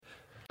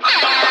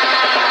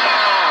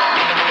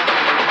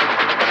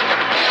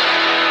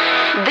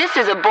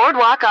is a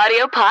Boardwalk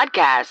Audio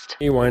podcast.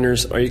 Hey,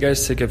 whiners, are you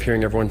guys sick of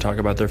hearing everyone talk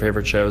about their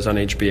favorite shows on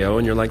HBO?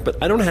 And you're like,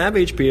 but I don't have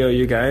HBO,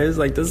 you guys.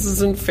 Like, this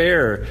isn't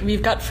fair.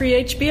 We've got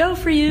free HBO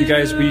for you. You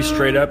guys, we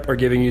straight up are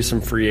giving you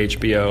some free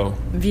HBO.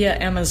 Via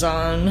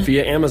Amazon.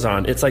 Via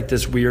Amazon. It's like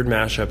this weird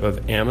mashup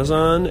of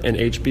Amazon and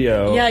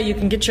HBO. Yeah, you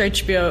can get your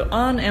HBO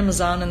on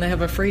Amazon, and they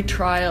have a free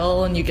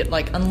trial, and you get,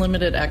 like,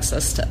 unlimited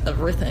access to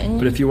everything.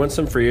 But if you want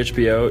some free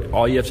HBO,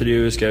 all you have to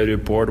do is go to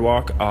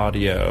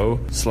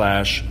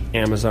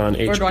boardwalkaudio/Amazon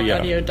HBO.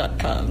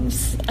 Boardwalkaudio.com.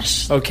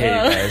 Okay,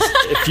 guys.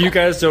 If you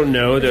guys don't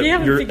know that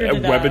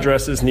your web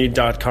addresses need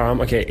 .com,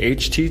 okay,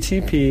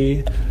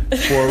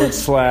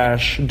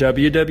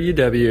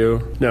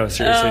 http://www. No,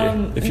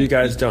 seriously. If you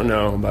guys don't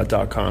know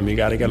about .com, you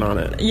got to get on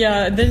it.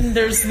 Yeah,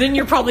 then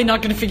you're probably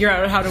not going to figure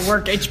out how to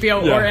work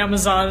HBO or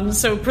Amazon.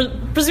 So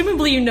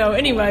presumably you know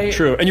anyway.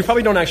 True, and you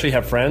probably don't actually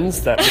have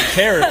friends that would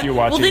care if you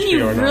watch HBO or not. Well, then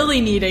you really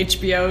need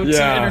HBO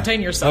to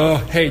entertain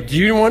yourself. Oh, hey, do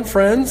you want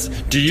friends?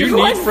 Do you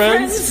need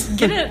friends?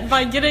 Get it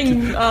by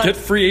getting... get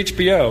free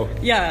HBO.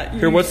 Yeah.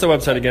 Here, what's the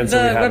website again? The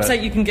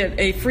website, you can get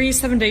a free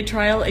 7-day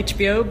trial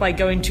HBO by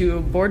going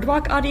to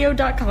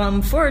boardwalkaudio.com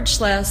 /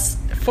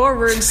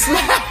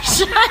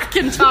 I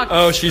can talk.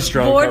 Oh, she's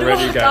drunk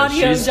already, guys.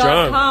 She's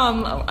drunk.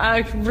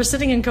 We're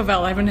sitting in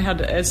Covell. I haven't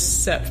had a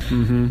sip.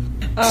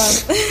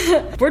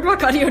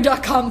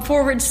 Boardwalkaudio.com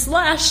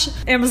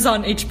 /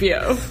 Amazon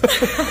HBO.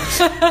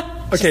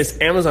 Okay,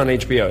 it's Amazon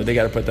HBO. They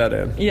got to put that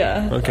in.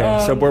 Yeah.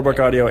 Okay, so Boardwalk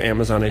Audio,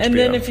 Amazon HBO. And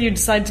then if you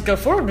decide to go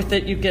forward with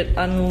it, you get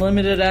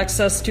unlimited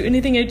access to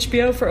anything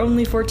HBO for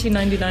only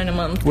 $14.99 a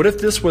month. What if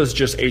this was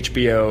just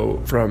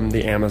HBO from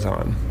the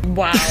Amazon?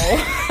 Wow.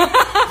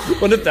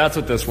 What if that's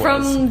what this was?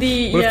 What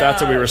if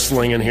that's what we were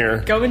slinging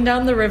here? Going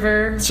down the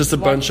river. It's just a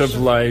bunch of,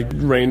 like,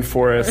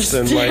 rainforests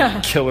and,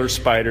 like, killer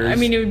spiders. I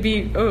mean, it would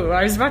be... Oh,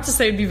 I was about to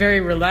say it'd be very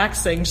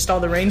relaxing, just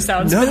all the rain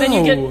sounds. No. But then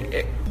you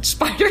get...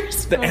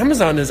 spiders. The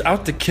Amazon is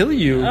out to kill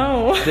you.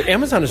 Oh. The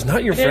Amazon is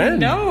not your friend.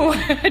 No,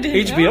 I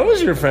didn't HBO know.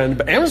 is your friend,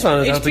 but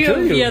Amazon is out to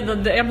kill you. Yeah,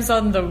 the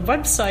Amazon, the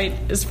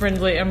website is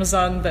friendly.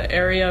 Amazon, the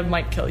area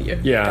might kill you.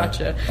 Yeah.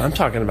 Gotcha. I'm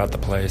talking about the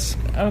place.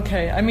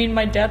 Okay. I mean,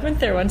 my dad went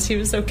there once. He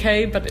was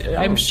okay, but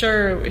I'm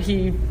sure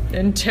he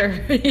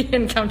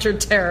encountered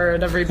terror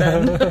at every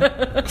bend.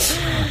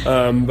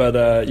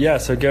 Yeah,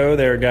 so go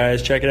there,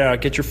 guys. Check it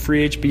out. Get your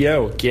free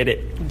HBO. Get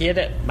it. Get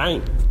it.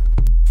 Bye.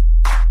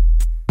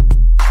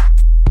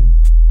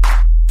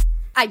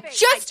 I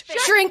just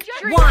drink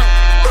wine.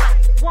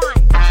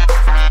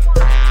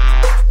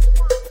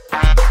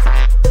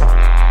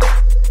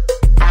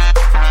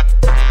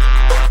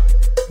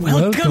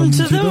 Welcome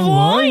to the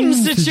wine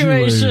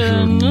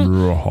situation.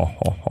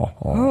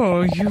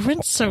 Oh, you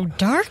went so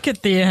dark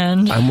at the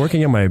end. I'm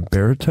working on my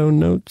baritone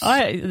notes.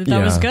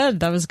 That was good.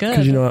 That was good.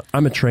 Because, you know,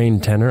 I'm a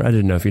trained tenor. I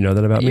didn't know if you know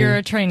that about me. You're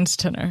a trained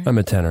tenor. I'm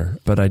a tenor,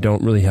 but I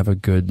don't really have a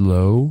good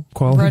low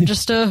quality. Low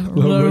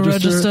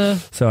register.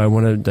 So I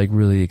want to, like,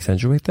 really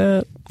accentuate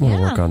that. I want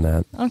to work on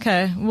that.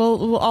 Okay.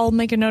 Well, I'll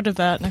make a note of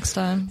that next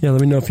time. Yeah,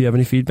 let me know if you have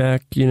any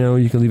feedback. You know,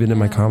 you can leave it in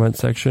my comment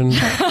section.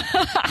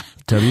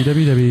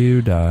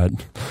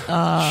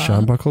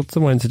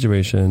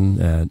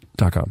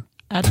 www.SeanBuckles@com.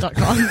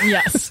 @.com,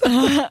 yes.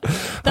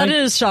 That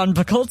is Sean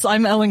Buckles.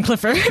 I'm Ellen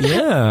Clifford.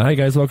 Yeah. Hi,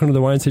 guys. Welcome to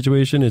The Wine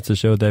Situation. It's a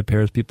show that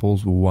pairs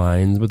people's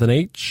wines with an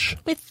H.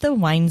 With the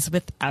wines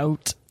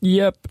without.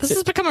 Yep. This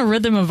has become a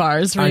rhythm of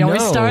ours. We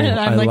always start it.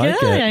 I'm like,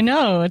 I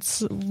know.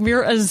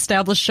 We're an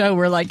established show.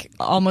 We're like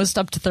almost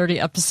up to 30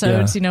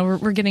 episodes. Yeah. You know,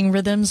 we're getting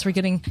rhythms. We're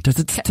getting. Does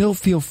it still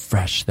feel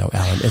fresh, though,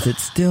 Alan? Is it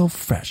still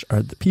fresh?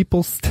 Are the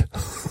people still?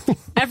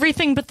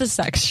 Everything but the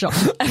sex, Sean.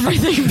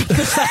 Everything but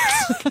the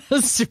sex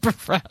is super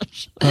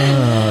fresh.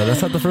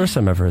 That's not the first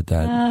time I've heard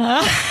that.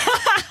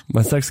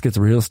 My sex gets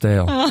real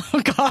stale. Oh,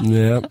 God.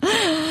 Yep.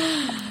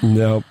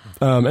 Nope.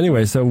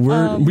 Anyway, so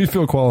we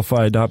feel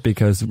qualified not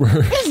because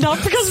we're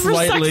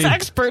sex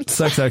experts.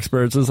 Sex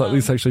experts and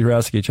slightly sexually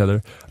harassing each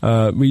other.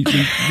 We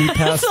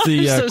passed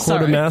the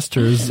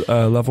quartermaster's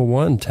level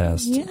 1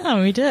 test.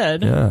 Yeah, we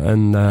did. Yeah,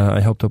 and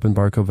I helped open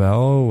Bar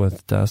Covell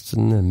with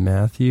Dustin and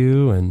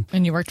Matthew, and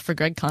you worked for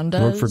Greg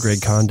Condes. Worked for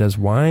Greg Condes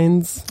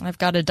Wines. I've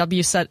got a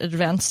WSET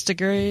advanced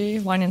degree,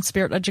 Wine and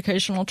Spirit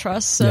Educational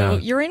Trust. So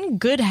you're in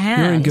good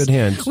hands. You're in good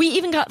hands. We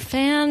even got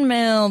fan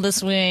mail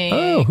this week.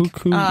 Oh,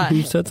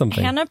 who said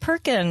something? Hannah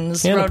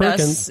Perkins wrote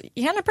us.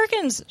 Hannah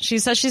Perkins. She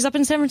says she's up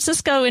in San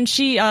Francisco, and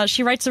she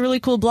writes a really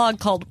cool blog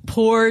called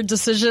Poor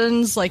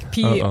Decisions, like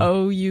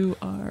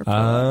P-O-U-R.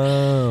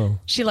 Oh.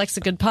 She likes a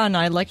good pun.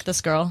 I like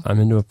this girl. I'm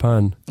into a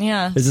pun.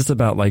 Yeah. Is this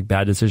about, like,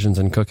 bad decisions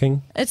in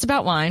cooking? It's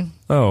about wine.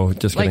 Oh,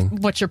 just kidding.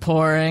 Like what you're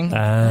pouring.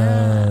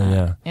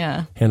 Yeah.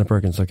 Yeah. Hannah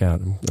Perkins, look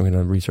out. I'm going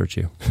to research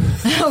you.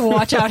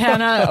 Watch out,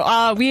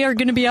 Hannah. We are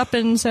going to be up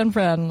in San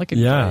Fran looking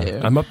for you.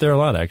 Yeah, I'm up there a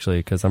lot, actually,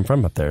 because I'm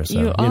from up there. So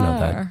you know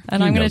that.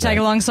 And I'm going to tag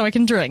along so I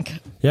can drink.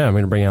 Yeah, I'm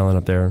going to bring Ellen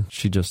up there.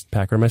 She just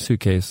pack her in my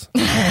suitcase.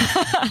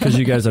 Because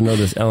you guys don't know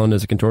this, Ellen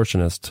is a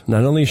contortionist.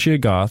 Not only is she a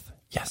goth.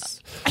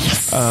 Yes.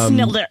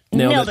 Nailed it.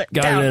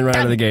 Got it in right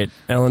out of the gate.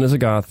 Ellen is a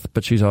goth,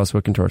 but she's also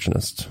a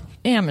contortionist.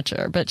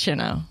 amateur, but you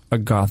know. A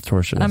goth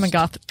torsionist. I'm a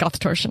goth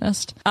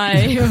torsionist.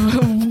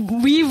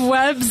 I weave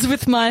webs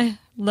with my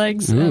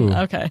legs.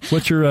 Okay.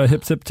 What's your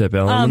hip sip tip,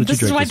 Ellen? What did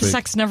this you is drink why this week?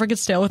 sex never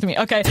gets stale with me.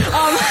 Okay.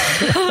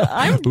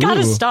 I've got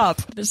to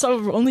stop.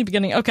 So only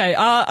beginning. Okay.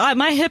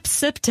 My hip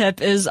sip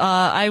tip is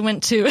I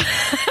went to.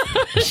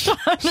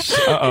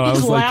 I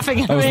was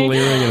laughing at me. I was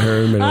leering at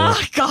her.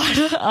 Oh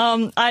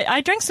God.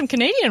 I drank some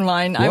Canadian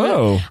wine.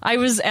 Whoa. I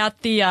was at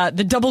the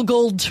double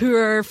gold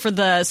tour for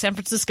the San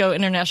Francisco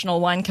International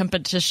Wine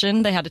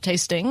Competition. They had a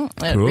tasting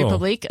at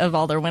Republique of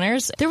all their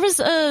winners. There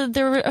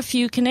were a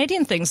few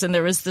Canadian things, and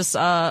there was this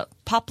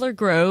Poplar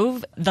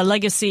Grove, the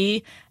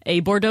Legacy, a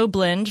Bordeaux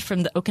blend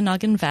from the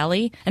Okanagan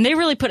Valley. And they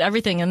really put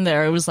everything in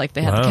there. It was like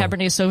they had the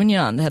Cabernet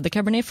Sauvignon, they had the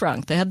Cabernet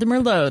Franc, they had the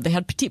Merlot, they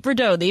had Petit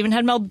Verdot, they even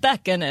had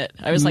Malbec in it.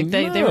 I was like,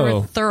 they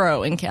were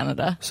thorough in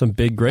Canada. Some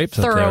big grapes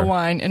up there. Thorough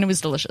wine, and it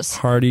was delicious.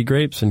 Hardy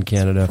grapes in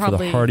Canada for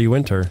the hardy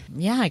winter.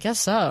 Yeah, I guess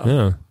so.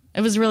 Yeah. It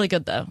was really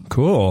good, though.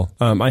 Cool.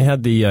 I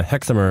had the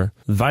Hexamer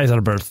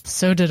Weiserberth.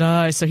 So did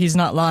I. So he's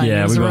not lying. Yeah,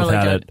 it was we both really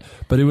had good. it.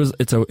 But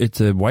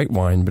it's a white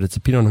wine, but it's a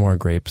Pinot Noir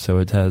grape, so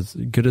it has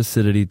good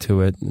acidity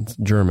to it. It's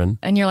German.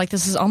 And you're like,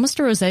 this is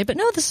almost a rosé, but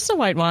no, this is a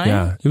white wine.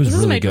 Yeah, it was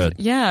really good.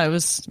 Yeah, it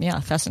was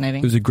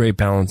fascinating. It was a great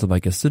balance of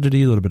like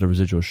acidity, a little bit of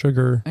residual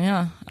sugar.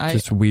 Yeah.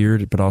 Just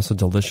weird, but also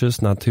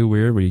delicious. Not too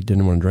weird where you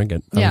didn't want to drink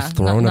it. I was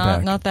throwing it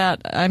back. Not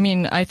that. I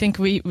mean, I think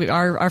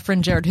our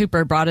friend Jared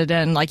Hooper brought it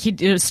in. Like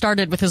he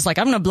started with his like,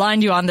 I'm going to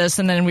blind you on this,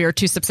 and then we were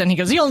 2 sips in. He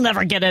goes, "You'll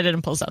never get it,"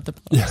 and pulls out the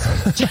bottle.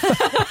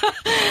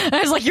 I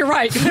was like, "You're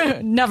right.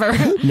 Never."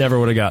 Never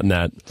would have gotten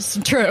that. It's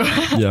true.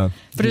 Yeah.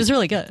 But it was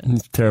really good.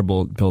 It's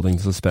terrible building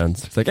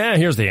suspense. It's like,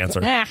 here's the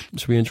answer.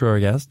 Should we intro our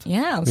guest?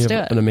 Yeah, let's we have do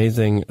it. An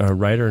amazing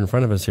writer in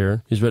front of us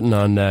here. He's written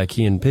on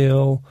Key and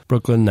Peele,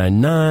 Brooklyn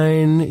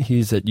Nine-Nine.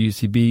 He's at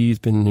UCB. He's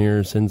been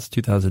here since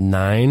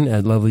 2009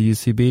 at lovely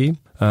UCB.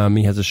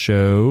 He has a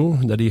show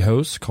that he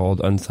hosts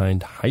called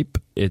Unsigned Hype.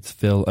 It's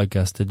Phil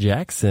Augusta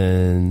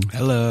Jackson.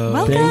 Hello.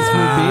 Welcome. Thanks for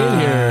being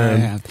here.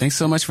 Yeah, thanks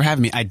so much for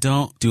having me. I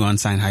don't do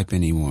Unsigned Hype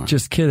anymore.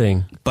 Just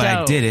kidding. But I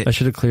Dope. did it. I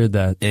should have cleared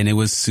that. And it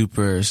was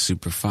super,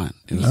 super fun.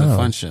 It was a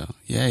fun show.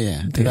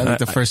 Yeah.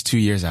 The first 2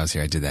 years I was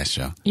here, I did that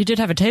show. You did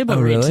have a table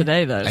read really?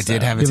 today, though. I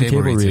did have a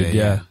table read today.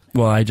 Yeah.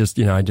 Well, I did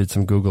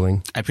some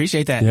Googling. I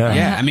appreciate that.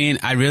 Yeah. I mean,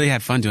 I really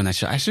had fun doing that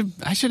show. I should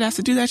ask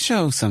to do that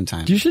show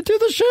sometime. You should do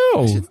the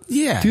show.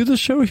 Yeah. Do the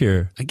show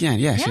here.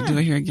 Again, I should do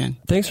it here again.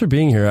 Thanks for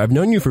being here. I've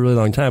known you for a really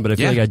long time, but I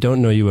feel like I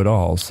don't know you at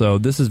all. So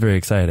this is very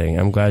exciting.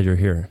 I'm glad you're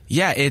here.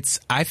 Yeah,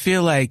 I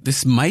feel like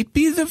this might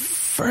be the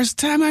first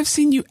time I've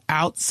seen you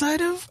outside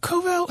of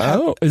Covell.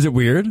 Oh, is it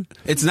weird?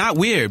 It's not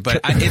weird,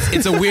 but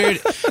it's a weird,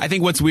 I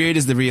think what's weird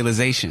is the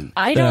realization.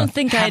 I don't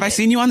think Have I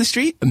seen you on the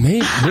street?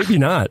 Maybe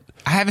not.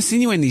 I haven't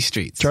seen you in these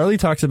streets. Charlie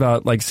talks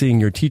about like seeing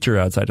your teacher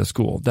outside of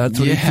school. That's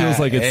what he feels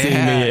like it's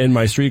seeing me in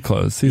my street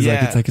clothes. He's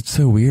like, it's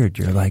so weird.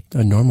 You're like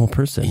a normal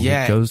person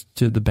who goes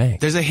to the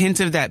bank. There's a hint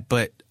of that,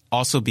 but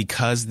also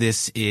because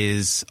this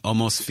is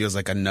almost feels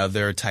like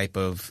another type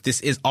of,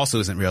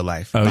 isn't real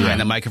life. Behind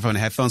the microphone and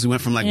headphones, we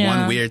went from like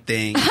one weird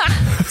thing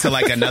to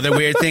like another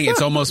weird thing.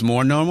 It's almost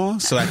more normal.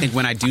 So I think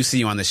when I do see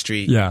you on the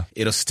street,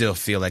 it'll still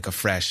feel like a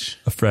fresh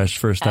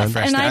first time.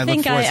 And I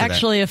think I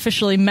actually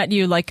officially met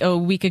you like a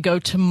week ago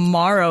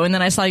tomorrow, and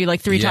then I saw you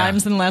like 3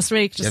 times in the last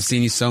week. I've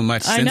seen you so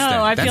much since I know. then.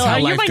 I That's feel how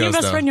you're life my new goes,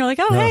 best though. friend. You're like,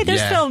 oh, hey,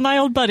 there's Phil, my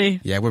old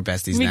buddy. Yeah, we're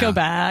besties We now. go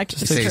back.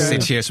 Say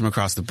cheers from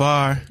across the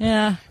bar.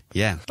 Yeah.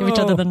 Yeah. Give each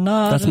other the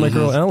nod. That's my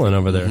girl Ellen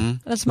over there.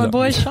 That's my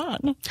boy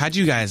Sean. How'd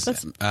you guys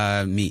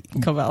meet?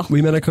 Covell.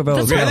 We met at Covell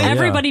That's as well. where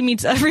everybody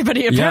meets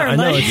everybody, Yeah, I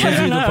apparently. know. It's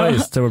usually the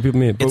place to where people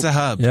meet. But, It's a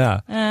hub.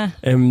 Yeah.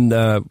 And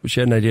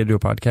she had an idea to do a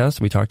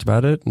podcast. We talked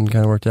about it and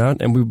kind of worked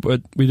out. And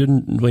we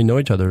didn't really know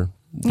each other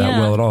that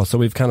well at all. So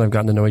we've kind of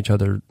gotten to know each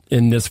other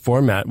in this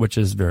format, which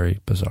is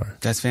very bizarre.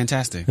 That's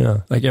fantastic.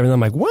 Yeah. Like everything,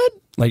 I'm like, what?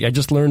 Like I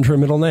just learned her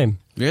middle name.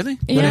 Really?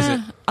 What is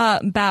it?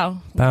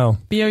 Bough. Bough.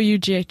 Bough,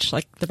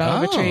 like the bough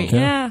of a tree. okay.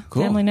 Yeah.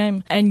 Cool. Family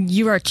name. And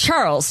you are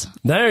Charles.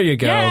 There you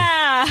go.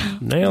 Yeah.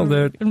 Nailed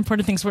it.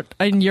 Important things.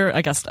 And you're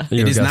Augusta.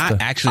 It is Augusta.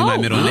 not actually my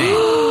middle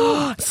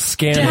name.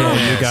 Scandal,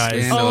 you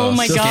guys. Scandal. Oh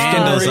my God.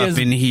 Scandals Story up is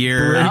in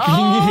here.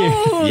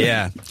 Oh.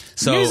 Yeah.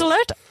 So News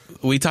alert.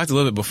 we talked a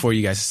little bit before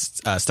you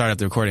guys started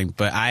the recording,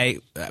 but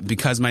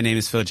because my name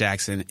is Phil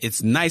Jackson,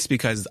 it's nice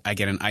because I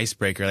get an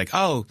icebreaker like,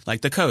 oh,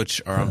 like the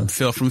coach, or I'm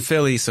Phil from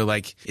Philly. So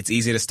like, it's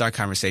easy to start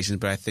conversations.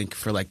 But I think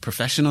for like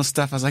professional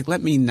stuff, I was like,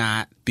 let me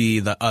not be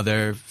the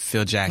other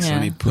Phil Jackson.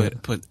 Let me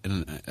put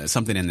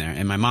something in there.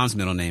 And my mom's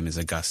middle name is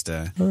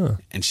Augusta,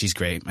 and she's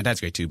great. My dad's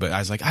great too. But I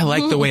was like, I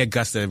like the way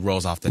Augusta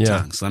rolls off the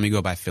tongue. So let me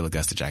go by Phil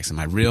Augusta Jackson.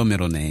 My real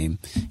middle name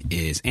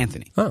is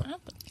Anthony. Oh.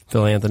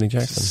 Phil Anthony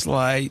Jackson.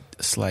 Slight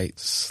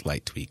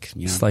tweak.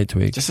 You know? Slight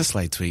tweak. Just a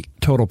slight tweak.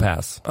 Total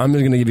pass. I'm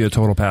just going to give you a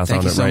total pass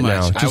Thank on you it so right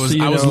much.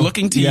 now. I was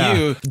looking to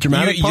you.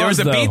 Dramatic There was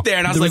a pause, beat though. there,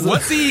 and I was like,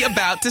 what's he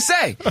about to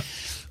say?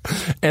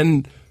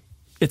 And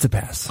it's a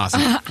pass. Awesome.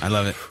 I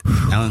love it.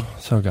 Ellen?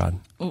 So God.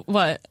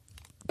 What?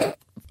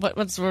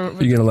 What's Are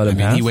you gonna let him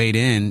pass? He weighed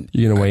in.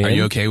 You gonna weigh Are in?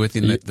 you okay with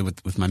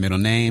with my middle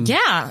name? Yeah.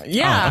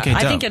 Oh, okay,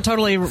 I dope. think it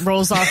totally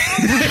rolls off.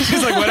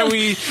 She's like, what are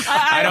we?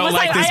 I don't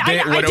like this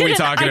bit. What are we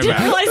talking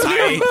about?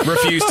 I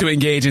refuse to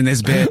engage in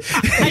this bit.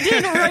 I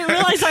didn't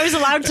realize I was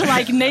allowed to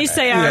like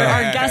naysay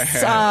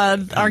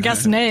our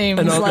guest names.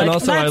 And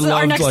also I our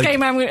loved, next like-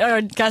 game. I'm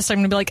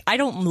gonna be like, I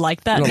don't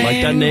like that I don't name.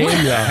 like that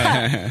name.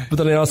 Yeah. But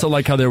then I also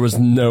like how there was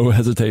no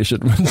hesitation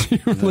when you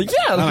were like, yeah.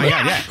 Oh my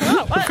god, yeah.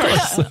 Oh, of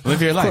course.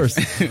 Live your life.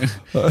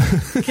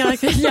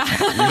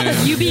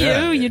 You be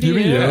you. You do You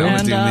be you.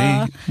 And, Do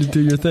me. You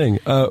do your thing.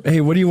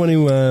 Hey, what do you want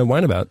to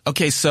whine about?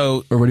 Okay,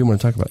 so Or what do you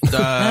want to talk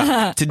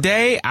about?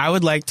 today I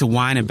would like to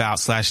whine about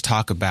 /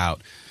 talk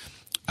about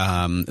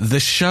the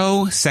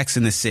show Sex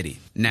and the City.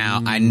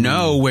 Now, I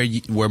know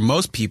where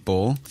most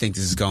people think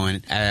this is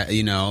going.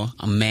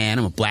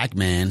 I'm a black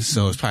man,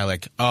 so it's probably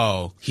like,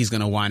 oh, he's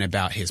going to whine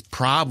about his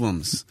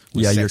problems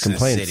with Yeah, Sex your and the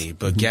complaints. City.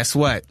 But guess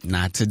what?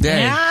 Not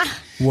today. Yeah.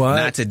 What?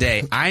 Not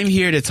today. I'm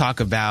here to talk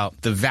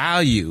about the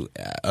value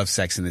of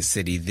Sex and the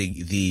City,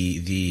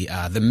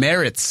 the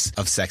merits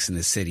of Sex and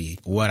the City.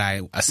 What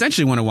I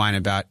essentially want to whine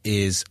about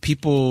is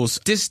people's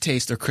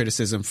distaste or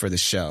criticism for the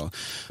show,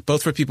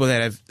 both for people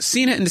that have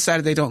seen it and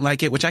decided they don't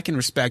like it, which I can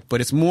respect, but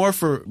it's more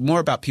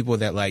about people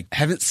that like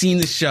haven't seen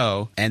the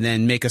show and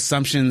then make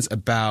assumptions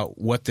about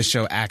what the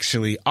show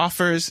actually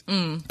offers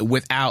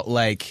without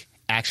like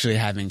actually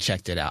having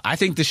checked it out. I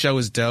think the show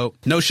is dope.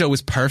 No show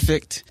is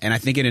perfect, and I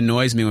think it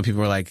annoys me when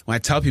people are like, when I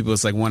tell people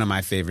it's like one of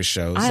my favorite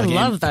shows. I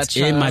love that it's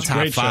show. in my It's a top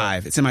great show.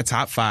 5. It's in my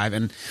top 5,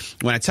 and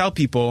when I tell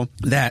people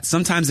that,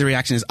 sometimes the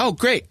reaction is, "Oh,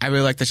 great, I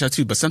really like the show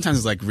too," but sometimes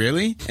it's like,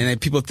 "Really?" And then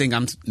people think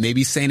I'm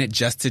maybe saying it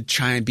just to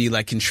try and be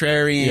like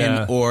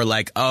contrarian or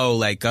like, oh,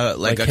 like a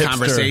hipster.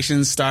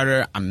 conversation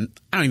starter. I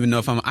don't even know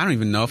if I'm a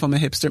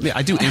hipster.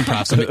 I do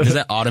improv. So does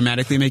that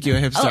automatically make you a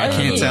hipster? I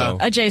can't tell.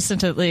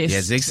 Adjacent, at least.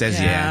 Yeah, Zig says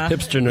yeah.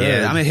 Hipster nerd.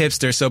 Yeah, I'm a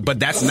hipster. So, but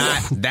that's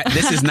not that.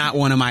 This is not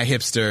one of my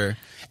hipster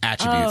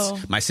attributes. Oh.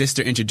 My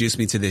sister introduced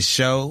me to this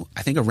show,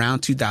 I think around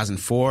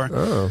 2004.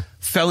 Oh.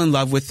 Fell in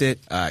love with it.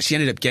 She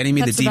ended up getting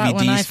me That's the about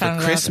when I DVDs for found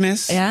out.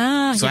 Christmas.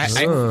 Yeah. So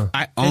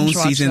I own Binge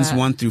watch seasons that.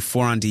 1 through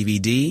 4 on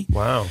DVD.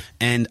 Wow.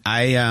 And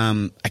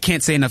I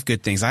can't say enough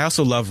good things. I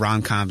also love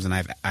rom-coms, and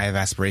I have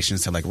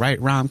aspirations to like write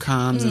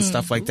rom-coms and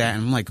stuff like that.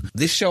 And I'm like,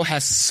 this show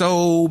has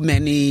so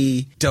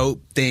many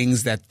dope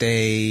things that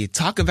they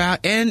talk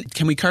about. And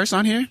can we curse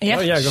on here? Yeah.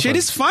 Oh, yeah, go Shit for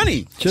is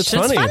funny. Shit's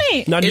Shit's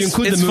funny. Now, do you It's-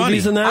 include it's the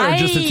movies funny. in that, or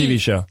just the TV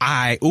show?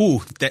 I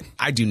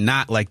do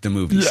not like the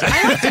movies.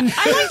 I liked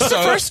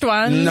the first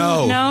one.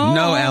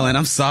 No, Ellen,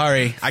 I'm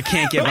sorry. I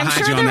can't get I'm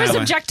behind sure you on there was that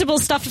one. objectable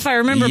stuff if I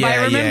remember, but I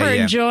Yeah, remember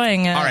yeah.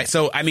 enjoying it. All right,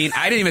 so I mean,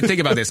 I didn't even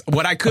think about this.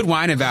 What I could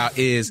whine about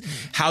is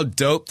how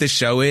dope the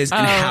show is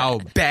and how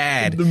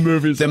bad the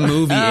movie is.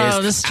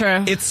 Oh, that's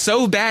true. It's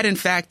so bad, in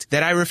fact,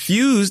 that I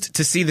refused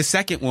to see the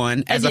second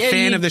one as a And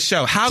fan you of the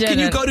show. How can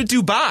you didn't. go to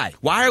Dubai?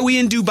 Why are we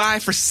in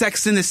Dubai for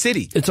Sex in the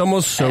City? It's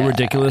almost so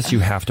ridiculous you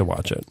have to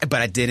watch it.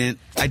 But I didn't.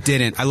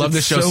 I love the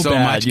It's show so so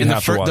bad, much. you And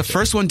have to watch the it.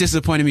 first one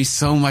disappointed me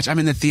so much. I'm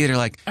in the theater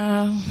like,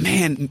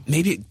 man,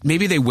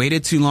 maybe they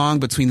waited too long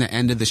between the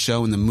end of the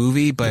show and the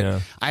movie. But Yeah.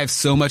 I have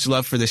so much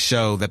love for the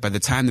show that by the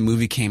time the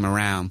movie came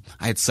around,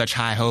 I had such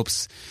high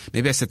hopes.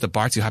 Maybe I set the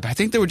bar too high. But I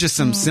think there were just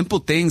some simple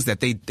things that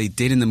they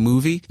did in the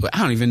movie. But I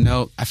don't even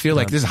know. I feel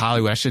like this is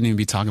Hollywood. I shouldn't even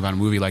be talking about a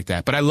movie like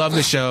that. But I love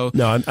the show.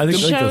 No, I think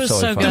show that's is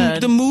totally so fine.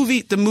 good.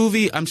 The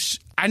movie.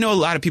 I know a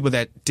lot of people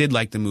that did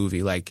like the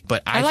movie.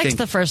 But I liked think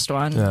the first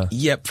one. Yeah.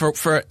 yeah,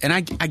 and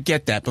I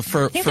get that, but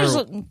I think there's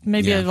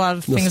maybe a lot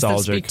of things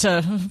Nostalgic.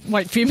 that speak to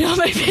white female,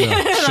 maybe.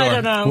 I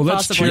don't know. Well,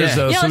 let's possibly. cheers,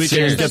 though, Yeah, so we let's can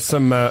cheers. get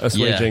some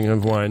assuaging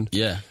of wine.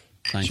 yeah,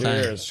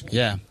 Cheers.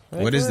 Yeah,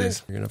 what is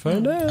this? You're going to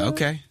find out.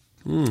 Okay.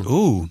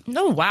 Ooh,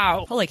 Oh,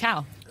 wow. Holy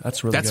cow.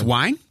 That's really that's good.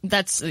 wine.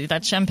 That's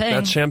champagne.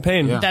 That's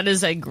champagne. That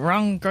is a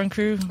Grand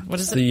Cru. What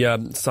is it?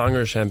 The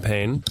Sanger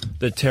champagne,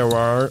 the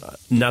Terroir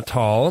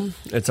Natal.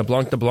 It's a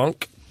Blanc de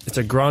Blanc. It's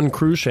a Grand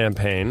Cru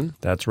champagne.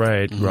 That's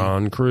right,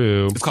 Grand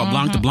Cru. It's called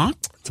Blanc de Blanc.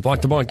 It's a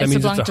Blanc de Blanc. That It's a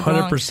means Blanc it's de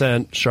Blanc.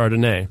 100%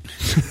 Chardonnay.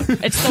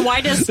 It's the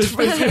whitest. It's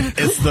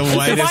the The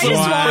whitest whitest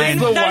wine. wine.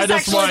 The That's whitest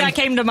actually wine. that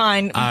came to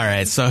mind. All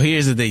right, so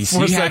here's the thing. So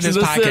For you have Sex this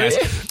and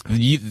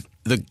the podcast.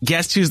 The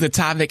guests choose the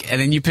topic,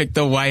 and then you pick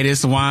the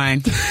whitest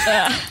wine.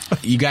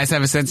 You guys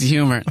have a sense of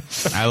humor.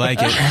 I like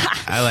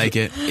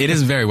it. It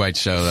is a very white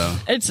show, though.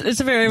 It's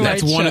a very white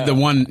That's one show. of the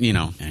one.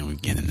 And we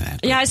get into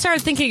that. Yeah, I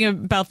started thinking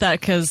about that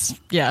because,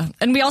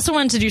 and we also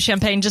wanted to do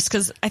champagne just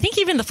because I think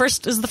even the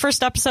first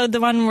episode,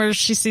 the one where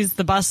she sees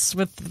the bus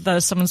with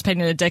someone's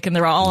painting a dick and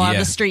they're all on Yeah.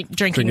 the street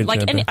drinking. Drinking Like,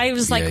 and champagne. I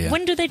was like, Yeah.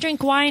 when do they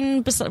drink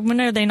wine? When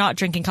are they not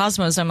drinking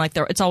Cosmos? I'm like,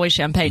 it's always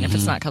champagne if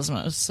it's not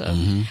Cosmos. So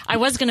I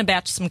was going to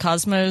batch some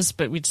Cosmos,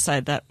 Cosmos, but we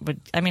decided that would.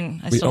 I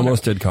mean, We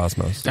almost did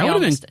Cosmos. That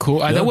would have been cool.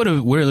 That would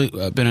have really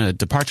been a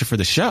departure for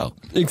the show.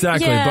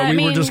 Exactly, Yeah, but I we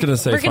were mean, just going to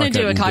say we're gonna fuck do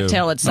it a and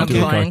cocktail at some do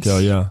a point.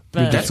 cocktail, yeah. But-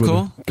 We That's just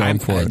cool. would've gone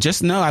for it.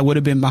 Just know I would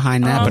have been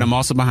behind that, but I'm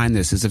also behind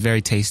this. It's a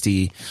very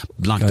tasty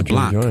Blanc de Glad you're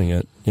Blanc. enjoying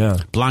it. Yeah.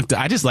 Blanc de,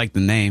 I just like the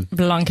name.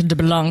 Blanc de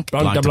Blanc.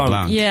 Blanc de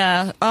Blanc.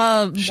 Yeah.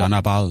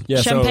 Chanabal. Yeah,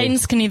 so-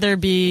 Champagnes can either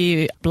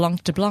be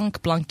Blanc de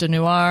Blanc, Blanc de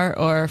Noir,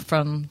 or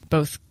from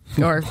both,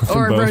 or both.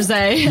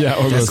 rosé. Yeah,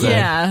 or rosé.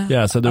 Yeah.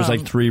 Yeah, so there's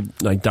like three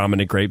like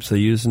dominant grapes they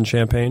use in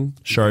Champagne: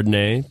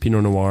 Chardonnay,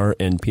 Pinot Noir,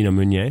 and Pinot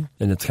Meunier.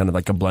 And it's kind of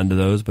like a blend of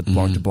those, but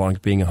Blanc de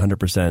Blanc being 100%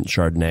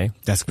 Chardonnay.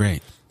 That's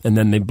great. And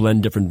then they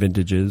blend different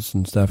vintages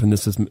and stuff. And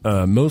this is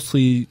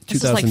mostly 2010.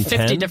 This is like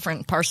 50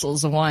 different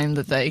parcels of wine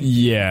that they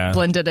Yeah.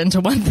 blended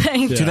into one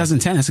thing.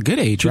 2010. That's a good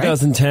age, right?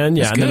 2010,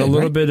 yeah, That's and then a good,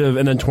 little right? bit of,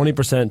 and then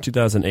 20%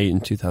 2008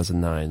 and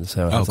 2009.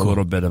 So it has a cool.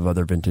 little bit of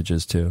other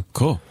vintages too.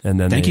 Cool. And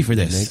then Thank they- you for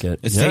they this. make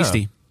it. It's Yeah.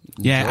 tasty.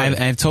 Yeah,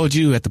 I've told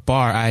you at the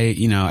bar.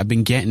 I've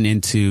been getting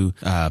into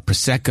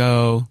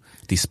prosecco.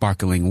 These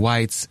sparkling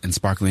whites and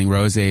sparkling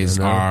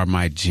rosés are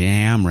my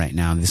jam right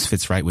now. And this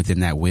fits right within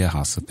that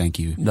wheelhouse. So thank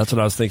you. That's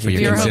what I was thinking. For your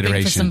We were hoping for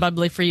consideration. some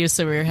bubbly for you,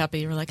 so we were happy.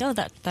 You were like, oh,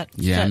 that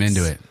Yeah, I'm fits.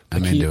 into it.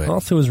 I'm He into it.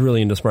 also is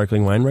really into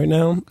sparkling wine right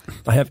now.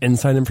 I have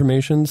inside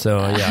information, so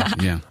yeah.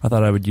 Yeah. I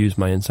thought I would use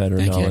my insider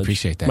Thank you. I knowledge.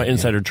 appreciate that. My Yeah.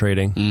 insider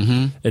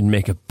trading and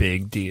make a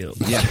big deal.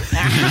 Yeah.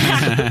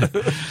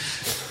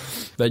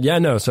 But yeah,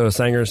 no, so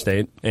Sanger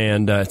Estate.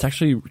 And it's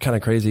actually kind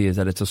of crazy is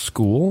that it's a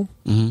school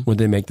where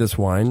they make this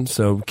wine.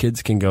 So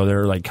kids can go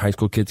there, like high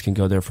school kids can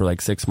go there for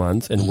like 6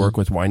 months and work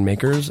with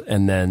winemakers.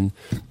 And then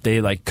they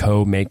like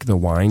co-make the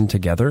wine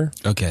together.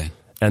 Okay.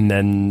 And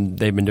then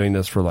they've been doing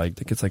this for like, I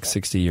think it's like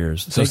 60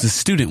 years. So it's a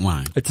student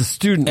wine. It's a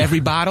student. Every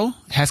bottle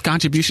has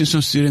contributions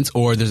from students,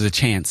 or there's a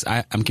chance.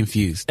 I'm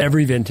confused.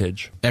 Every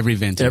vintage. Every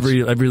vintage.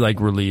 Every like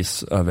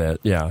release of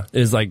it, yeah,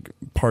 is like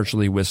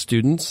partially with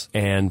students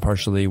and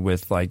partially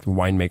with like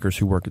winemakers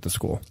who work at the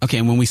school. Okay,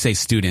 and when we say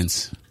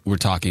students, we're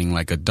talking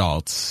like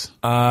adults.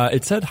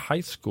 It said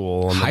high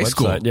school on High the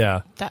school. website.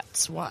 Yeah,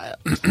 That's wild.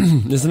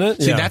 isn't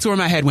it? See, yeah. that's where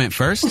my head went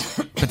first.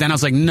 But then I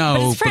was like, no.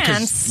 But it's because-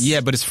 France. Yeah,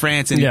 but it's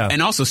France. And, Yeah.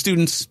 and also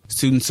students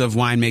of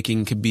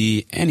winemaking could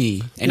be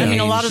any I mean,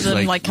 a age, lot of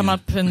them like come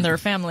up in their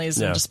families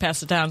Yeah. and just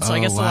pass it down. So I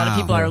Oh, guess a lot of wow.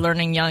 people are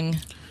learning young.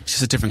 It's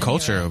just a different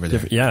culture over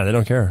there. Yeah, they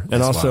don't care. And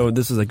That's also, wild.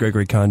 this is a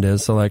Gregory Condés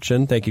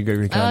selection. Thank you,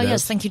 Gregory Oh, Condés.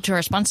 yes. Thank you to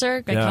our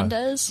sponsor, Greg Yeah.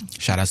 Condes.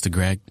 Shout outs to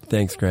Greg.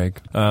 Thanks, Greg.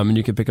 And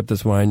you can pick up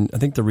this wine. I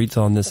think the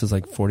retail on this is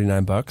like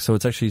 $49, so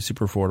it's actually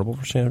super affordable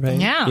for champagne.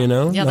 Yeah. you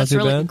know, Yeah, Not that's too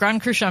really bad.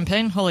 Grand Cru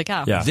Champagne. Holy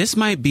cow. Yeah. This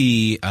might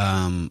be,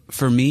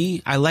 for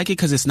me, I like it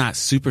because it's not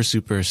super,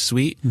 super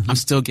sweet. I'm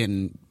still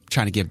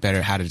trying to get better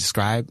at how to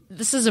describe.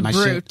 This is a My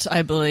brut,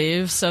 I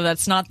believe. So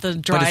that's not the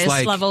driest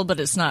like- level, but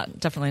it's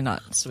definitely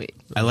not sweet.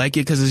 I like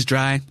it because it's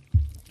dry.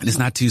 And it's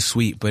not too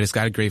sweet, but it's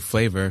got a great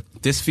flavor.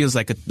 This feels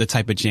like the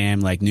type of jam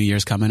like New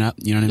Year's coming up.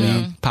 You know what I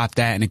mean? Pop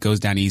that and it goes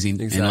down easy. And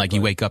like Exactly.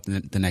 you wake up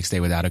the next day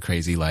without a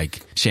crazy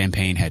like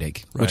champagne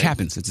headache, which Right.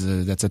 happens.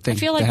 That's a thing. I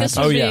feel like that this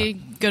happens. would Oh, be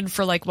good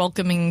for like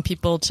welcoming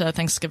people to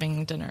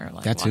Thanksgiving dinner.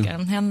 Like That too. walk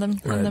in, hand them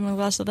a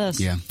glass of this.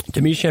 Yeah.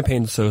 To me,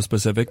 champagne's so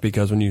specific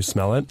because when you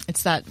smell it,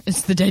 It's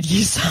the dead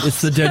yeast cells.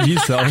 it's the dead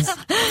yeast cells.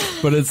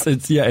 But it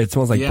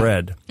smells like Yeah.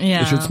 bread.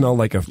 Yeah. It should smell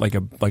like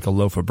a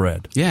loaf of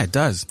bread, Yeah, it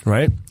does.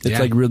 right? It's Yeah.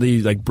 like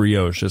really like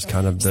brioche, just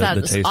kind of the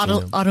It's taste.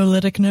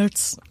 autolytic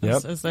notes,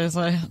 Yep. as they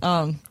say.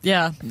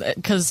 Yeah,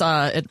 because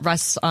it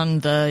rests on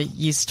the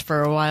yeast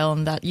for a while,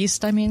 and that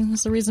yeast, I mean,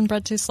 is the reason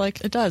bread tastes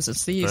like it does.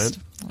 It's the yeast.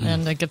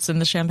 And it gets in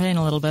the champagne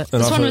a little bit. And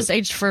This one also- was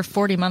aged for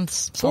 40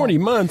 months. so 40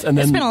 months, and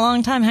It's then been a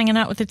long time hanging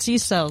out with its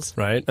yeast cells.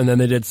 right, and then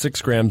they did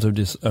 6 grams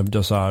of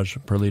dosage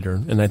per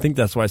liter, and I think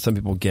that's why some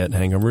people get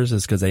hangovers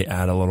is because they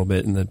add a little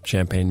bit in the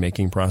champagne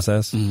making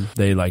process.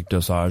 They like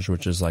dosage,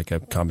 which is like a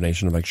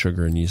combination of like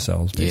sugar and yeast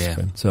cells,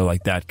 basically. Yeah. So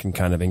like that can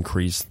kind of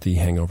increase the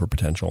hangover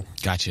potential,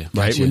 Gotcha.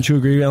 right? Gotcha. Wouldn't you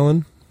agree,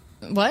 Ellen?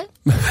 What?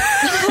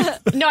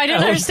 No, I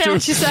didn't understand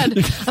what you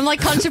said. I'm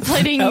like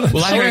contemplating. Well,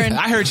 sugar and-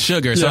 I heard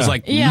sugar, so I was Yeah.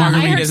 like Yeah, I heard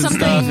margaritas and stuff,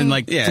 something- and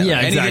like Yeah,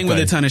 anything exactly. with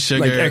a ton of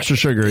sugar, Like extra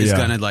sugar, is yeah.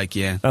 gonna like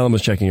Ellen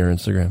was checking her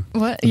Instagram.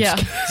 What? Yeah.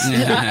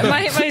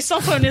 my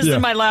cell phone is Yeah.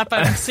 in my lap.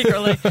 I'm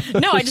secretly.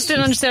 No, I just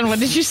didn't understand. What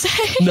did you say?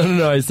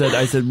 No. I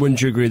said,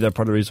 wouldn't you agree that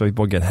part of the reason why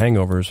people get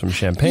hangovers from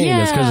champagne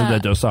is because of Yeah. the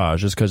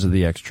dosage, is because of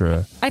the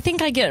extra. I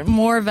think I get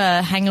more of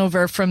a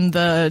hangover from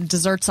the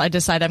desserts I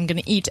decide I'm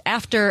going to eat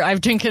after I've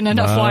drinking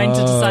enough wine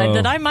to decide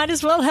that I might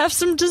as well have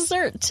some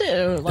dessert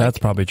too. Like, That's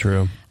probably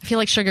true. I feel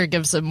like sugar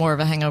gives it more of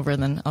a hangover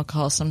than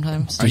alcohol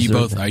sometimes. Are you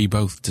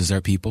both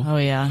dessert people? Oh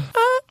yeah.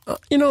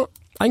 You know,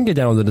 I can get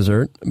down with a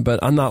dessert, but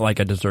I'm not like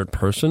a dessert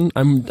person.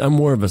 I'm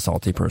more of a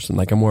salty person.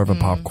 Like I'm more of a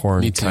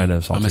popcorn Me too. kind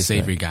of salty. I'm a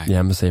savory snack. guy. Yeah,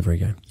 I'm a savory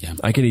guy. Yeah.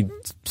 I could eat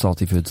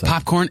salty foods.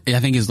 Popcorn, I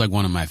think, is like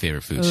one of my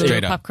favorite foods.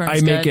 Straight up.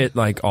 Popcorn's I make good. it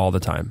like all the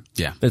time.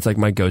 Yeah. It's like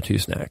my go-to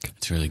snack.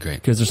 It's really great.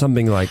 Because there's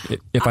something like,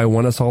 if I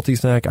want a salty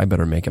snack, I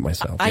better make it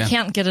myself. I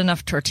can't get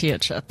enough tortilla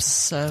chips.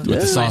 So With the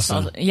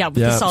salsa. with Yeah,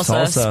 the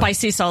salsa, salsa.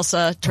 spicy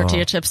salsa,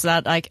 tortilla chips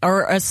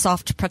or a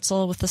soft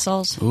pretzel with the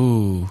sauce.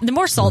 Ooh. The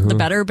more salt, the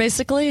better,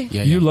 basically.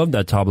 Yeah, You yeah. love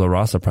that tabla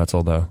rasa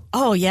pretzel, though.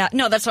 Oh yeah,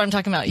 no, that's what I'm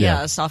talking about.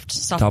 Yeah. Yeah, soft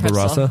Tabla pretzel.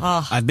 rasa?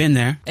 Oh, I've been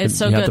there. it's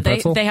so You had good. the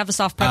pretzel? They have a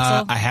soft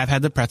pretzel. I have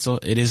had the pretzel.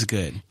 It is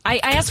good. I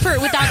asked for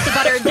it without the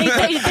butter.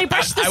 They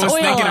brush this I was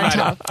oil thinking on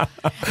about top.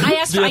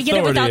 I get it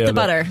authority without of the it.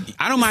 butter.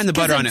 I don't mind the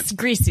butter on It's it.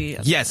 greasy.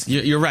 Yes,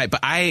 you're right.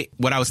 But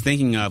what I was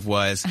thinking of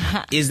was,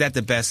 is that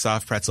the best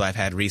soft pretzel I've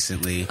had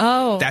recently?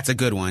 Oh. That's a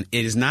good one.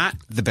 It is not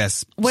the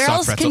best Where soft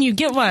else pretzel. can you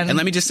get one? And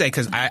let me just say,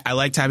 because I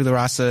like tabula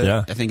rasa.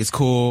 Yeah. I think it's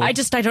cool. I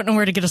don't know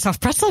where to get a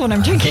soft pretzel when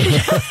I'm drinking.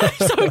 I'm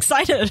so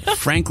excited.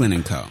 Franklin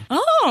and Co.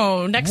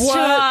 Oh, next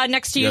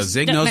to you. Yo,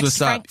 Zig knows next what's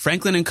to up. Frank.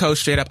 Franklin and Co.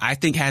 straight up, I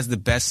think has the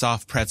best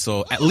soft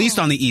pretzel, at least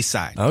on the east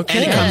side. Okay.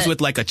 And it Good. comes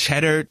with like a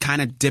cheddar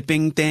kind of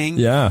dipping thing.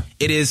 Yeah.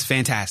 It is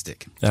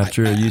fantastic.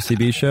 After a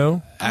UCB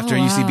show? After a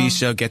UCB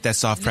show, get that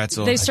soft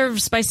pretzel. They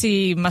serve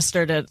spicy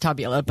mustard at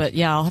Tabula, but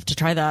yeah, I'll have to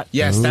try that.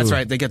 Yes, that's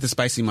right. They get the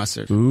spicy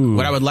mustard.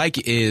 What I would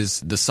like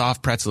is the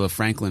soft pretzel of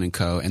Franklin and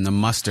Co. and the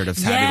mustard of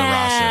tabula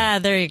Yeah,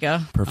 rasa. there you go.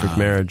 Perfect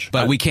marriage.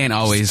 But we can't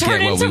always Turn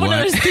get what into we one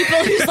want. of those people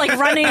who's like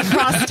running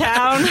across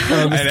town.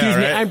 Excuse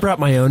me, I brought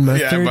my own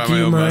mustard. Yeah, I brought Do my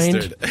you own mind?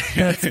 mustard.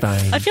 That's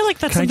fine. I feel like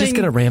that's Can I just something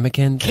get a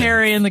ramekin?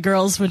 Carrie and the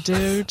girls would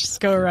do. Just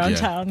go around Yeah.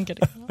 town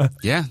getting.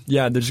 Yeah.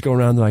 Yeah, they're just going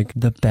around like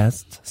the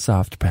best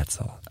soft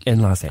pretzel in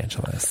Los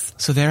Angeles.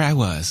 So there I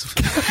was.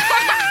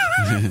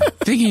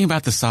 Thinking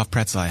about the soft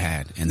pretzel I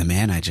had and the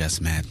man I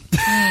just met.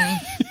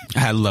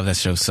 I love that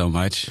show so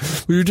much.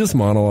 We would just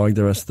monologue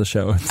the rest of the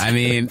show. I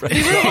mean,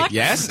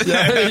 yes? We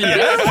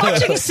were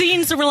watching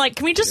scenes and we're like,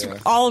 can we just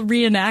all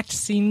reenact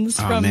scenes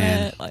from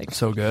man. it? Like,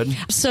 So good.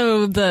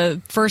 so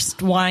the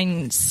first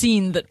wine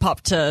scene that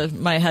popped to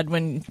my head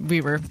when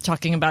we were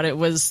talking about it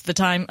was the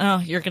time, oh,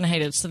 you're going to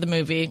hate it. It's the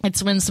movie.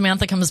 It's when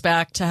Samantha comes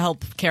back to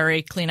help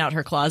Carrie clean out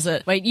her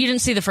closet. Wait, you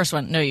didn't see the first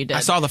one? No, you did.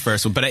 I saw the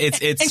first one, but it's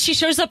And she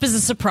shows up as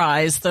a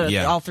surprise,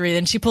 Yeah. all three.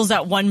 Then she pulls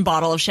out one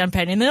bottle of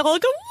champagne and they all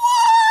go,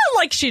 "Whoa!"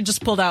 Like she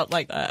just pulled out,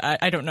 like,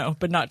 I don't know,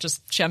 but not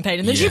just champagne.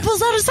 And then she Yeah.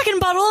 pulls out a second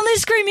bottle and they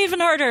scream even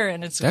harder.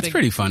 And it's that's big-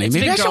 pretty funny. it's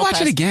Maybe big I should girl watch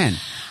fest. it again.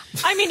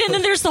 I mean, and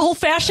then there's the whole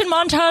fashion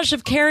montage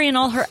of Carrie and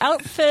all her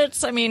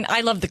outfits. I mean,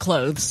 I love the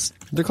clothes.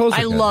 The clothes I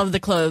are good. love the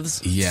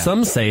clothes. Yeah.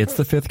 Some say it's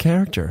the fifth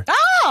character.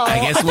 Oh, I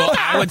guess, well,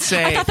 I would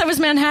say. I thought that was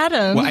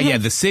Manhattan. Well, yeah,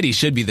 the city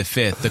should be the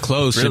fifth. The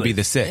clothes should Really? be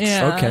the sixth.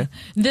 Yeah. Okay.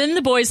 Then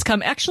the boys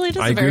come. Actually, it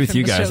is I a agree very with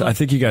you famous guys. show. I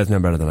think you guys know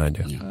better than I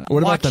do.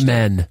 What about the Watched it.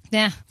 men?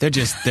 Yeah. They're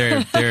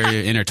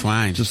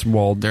intertwined. Just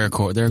walled. They're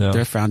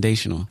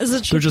foundational. Is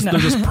it They're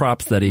just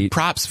props that eat.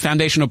 Props,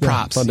 foundational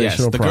props.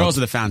 foundational yes, the props. girls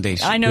are the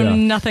foundation. I know Yeah.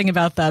 nothing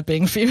about that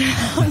being female,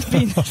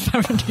 being the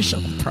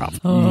foundational prop.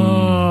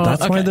 Oh,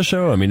 That's why okay. the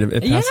show. I mean,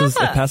 it passes.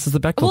 Yeah. It passes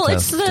the Bechdel Well,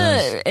 test.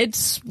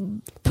 it's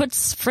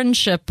puts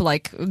friendship,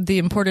 like the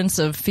importance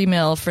of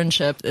female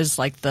friendship is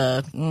like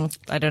I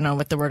don't know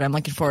what the word I'm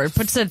looking for. It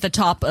puts it at the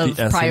top of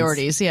The essence.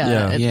 priorities.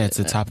 Yeah. Yeah, it's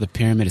the top of the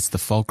pyramid. It's the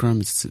fulcrum.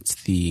 It's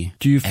the.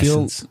 Do you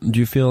feel? essence. Do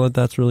you feel that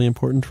that's really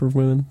important for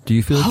women? Do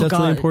you feel that Oh, that's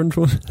really God. important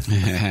for women?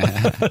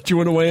 Do you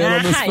want to weigh in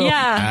on this? Phil?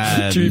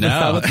 Yeah. Do you even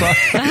have a no.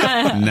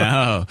 thought?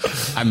 No,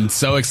 I'm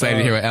so excited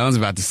to hear what Ellen's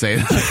about to say.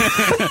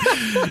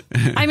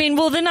 I mean,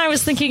 well, then I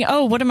was thinking,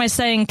 oh, what am I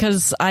saying?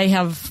 Because I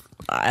have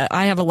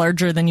a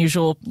larger than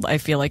usual, I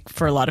feel like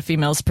for a lot of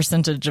females,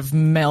 percentage of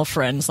male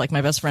friends. Like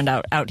my best friend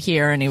out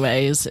here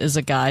anyway is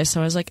a guy.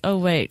 So I was like, oh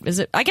wait, is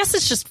it? I guess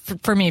it's just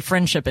for me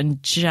friendship in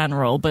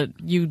general. But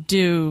you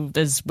do,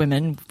 as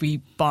women, we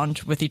bond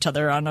with each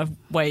other on a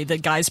way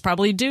that guys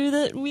probably do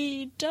that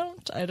we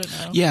don't. I don't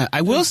know. Yeah,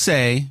 I will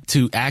say,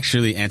 to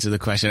actually answer the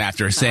question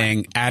after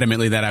saying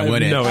adamantly that I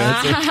wouldn't. No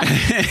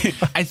answer.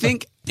 I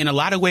think in a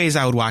lot of ways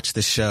I would watch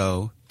the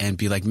show and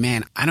be like,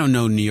 man, I don't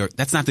know New York.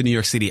 That's not the New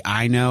York City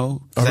I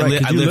know. Oh,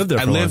 right, 'cause you lived there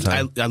for a long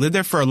time. I lived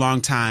there for a long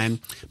time.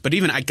 But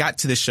even I got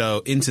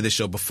to into the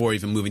show before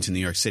even moving to New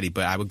York City.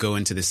 But I would go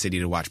into the city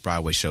to watch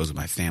Broadway shows with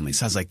my family.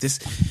 So I was like, this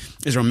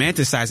is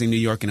romanticizing New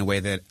York in a way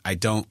that I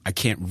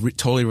can't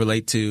totally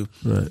relate to.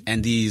 Right.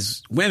 And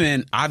these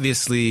women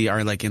obviously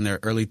are like in their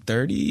early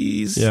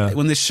 30s Yeah.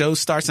 when the show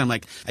starts. I'm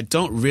like, I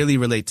don't really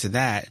relate to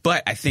that.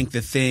 But I think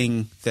the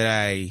thing that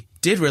I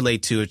did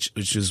relate to,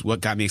 which is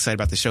what got me excited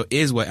about the show,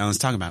 is what Ellen's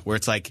talking about, where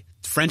it's like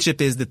friendship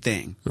is the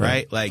thing,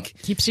 right? Like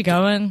Keeps you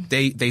going.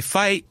 they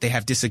fight, they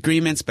have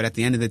disagreements, but at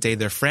the end of the day,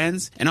 they're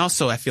friends. And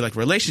also, I feel like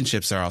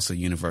relationships are also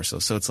universal.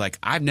 So it's like,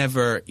 I've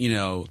never,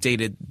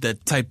 dated the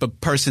type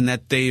of person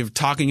that they're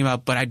talking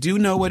about, but I do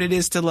know what it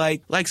is to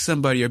like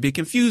somebody or be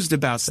confused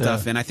about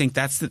stuff. And I think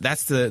that's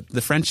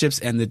the friendships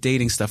and the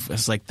dating stuff.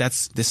 It's like,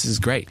 this is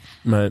great.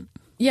 Right.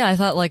 Yeah, I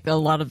thought like a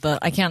lot of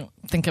I can't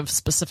think of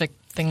specific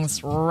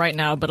things right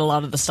now, but a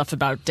lot of the stuff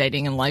about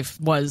dating and life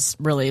was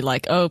really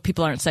like, oh,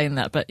 people aren't saying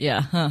that, but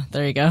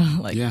there you go.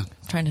 Like,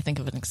 trying to think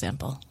of an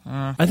example.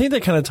 I think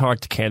they kind of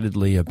talked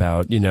candidly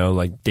about,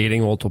 like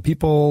dating multiple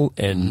people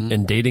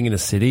and dating in a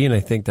city. And I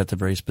think that's a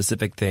very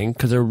specific thing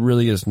because there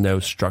really is no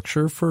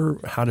structure for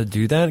how to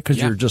do that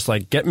because you're just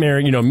like, get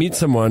married, meet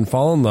someone,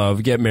 fall in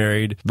love, get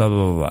married, blah, blah,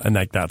 blah, blah. And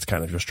like, that's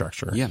kind of your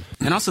structure. Yeah.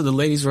 And also the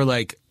ladies were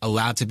like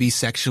allowed to be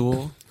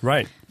sexual.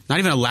 Right. Not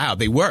even allowed.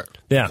 They were.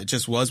 Yeah. It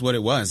just was what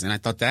it was. And I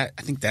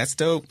think that's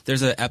dope.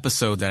 There's an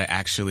episode that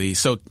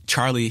so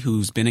Charlie,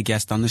 who's been a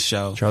guest on the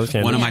show,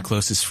 one of my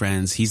closest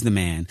friends, he's the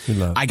man.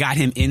 I got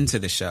him into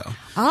the show.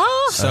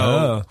 Oh.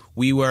 So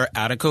we were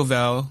out of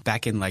Covell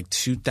back in like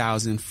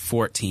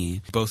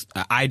 2014.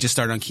 I just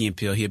started on Key and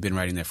Peele. He had been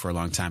writing there for a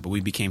long time, but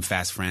we became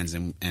fast friends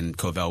and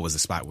Covell was the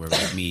spot where we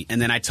would meet. And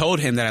then I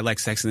told him that I like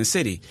Sex in the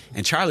City.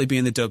 And Charlie,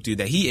 being the dope dude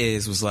that he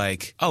is, was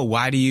like, oh,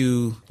 why do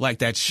you like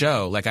that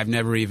show? Like, I've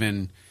never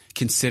even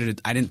considered.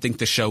 I didn't think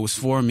the show was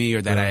for me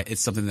or that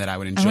it's something that I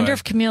would enjoy. I wonder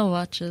if Camille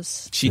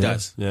watches. She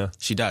does. Yeah.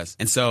 She does.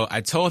 And so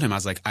I told him, I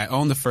was like, I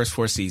own the first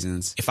 4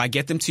 seasons. If I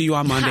get them to you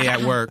on Monday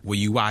at work, will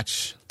you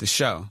watch the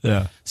show?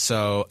 Yeah.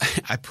 So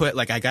I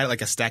got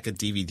like a stack of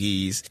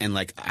DVDs and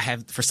like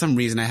for some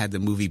reason I had the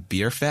movie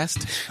Beer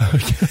Fest.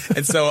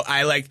 And so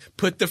I like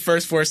put the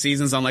first 4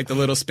 seasons on like the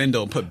little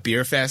spindle and put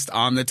Beer Fest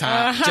on the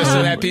top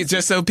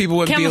just so people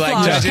wouldn't be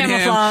like judging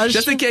him.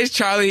 Just in case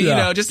Charlie,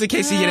 just in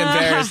case he get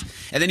embarrassed.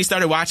 And then he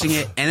started watching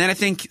it. And then I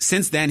think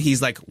since then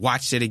he's like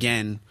watched it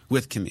again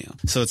with Camille.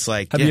 So it's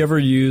like, have you ever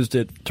used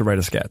it to write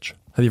a sketch?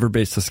 Have you ever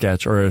based a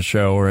sketch or a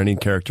show or any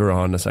character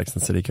on a Sex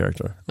and the City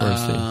character? Or a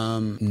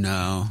scene?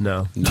 No.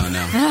 No. No,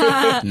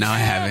 I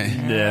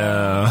haven't.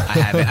 Yeah. I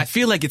haven't. I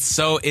feel like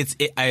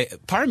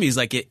part of me is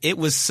like, it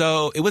was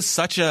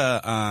such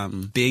a,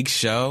 big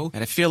show.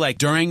 And I feel like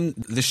during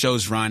the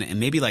show's run and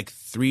maybe like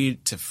 3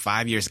 to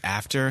 5 years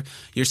after,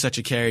 you're such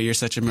a Carrie, you're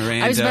such a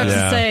Miranda. I was about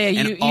to say,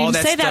 you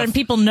say that and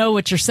people know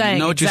what you're saying.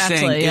 Know what exactly,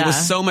 you're saying. Yeah. It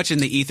was so much in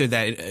the ether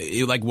that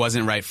it like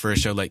wasn't right for a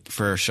show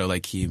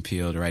like Key and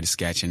Peele to write a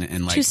sketch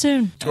and like too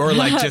soon. Or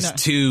like just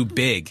too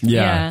big.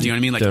 Yeah. Do you know what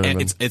I mean?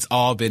 Like it's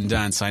all been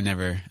done, so I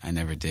never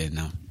did,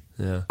 no.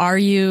 Yeah. Are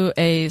you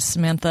a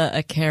Samantha,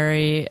 a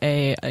Carrie,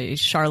 a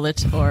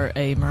Charlotte, or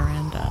a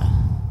Miranda?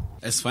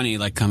 It's funny,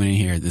 like coming in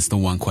here, this is the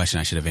one question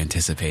I should have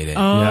anticipated.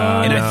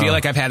 And I feel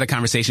like I've had the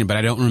conversation, but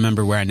I don't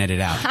remember where I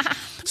netted out.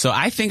 So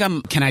I think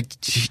can I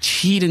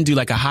cheat and do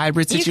like a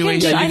hybrid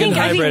situation? I think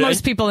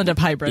most people end up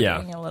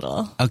hybriding a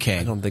little. Okay.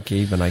 I don't think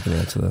even I can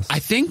answer this. I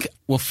think,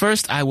 well,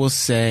 first I will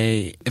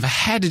say, if I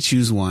had to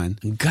choose one,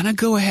 I'm gonna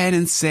go ahead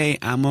and say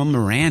I'm a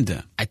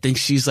Miranda. I think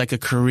she's like a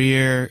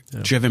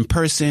career-driven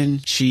person.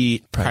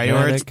 She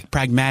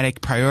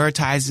pragmatic,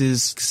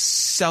 prioritizes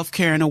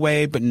self-care in a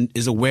way, but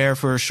is aware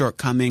of her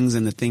shortcomings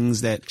and the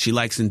things that she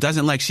likes and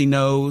doesn't like, she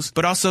knows.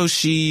 But also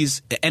she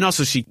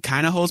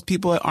kind of holds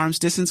people at arm's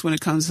distance when it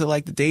comes to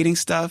like the dating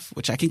stuff,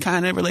 which I can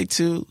kind of relate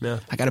to. Yeah.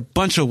 I got a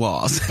bunch of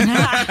walls.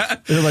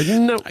 They're like,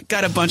 no. I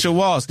got a bunch of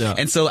walls. Yeah.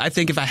 And so I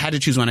think if I had to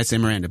choose one, I'd say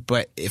Miranda.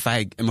 But if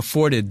I am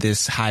afforded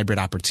this hybrid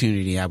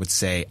opportunity, I would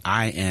say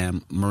I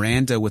am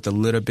Miranda with a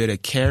little bit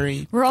of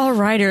Carrie. We're all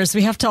writers.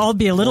 We have to all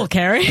be a little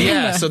Carrie.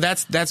 Yeah. So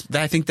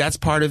I think that's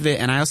part of it.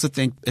 And I also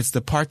think it's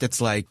the part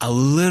that's like a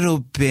little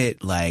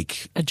bit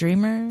like a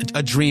dreamer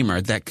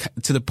that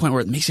to the point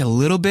where it makes you a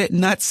little bit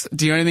nuts.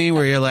 Do you know what I mean?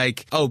 Where you're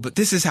like, oh, but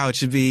this is how it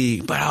should be.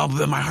 But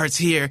my heart's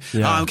here.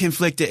 Yeah. Oh, I'm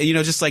conflicted.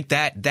 Just like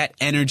that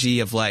energy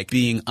of like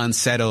being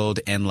unsettled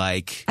and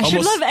like I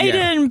should love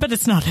Aiden, but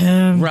it's not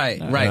him. Right.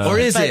 Or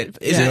is it?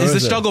 Is the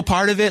struggle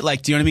part of it?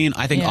 Like, do you know what I mean?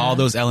 I think all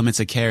those elements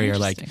of Carrie are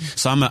like.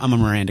 So I'm a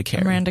Miranda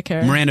Carrie.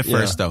 Miranda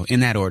first though,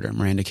 in that order.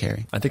 Miranda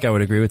Carrie. I think I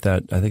would agree with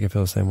that. I think I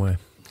feel the same way.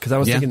 Because I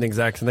was thinking the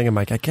exact same thing. I'm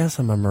like, I guess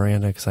I'm a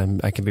Miranda because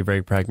I can be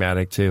very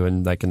pragmatic too,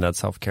 and like in that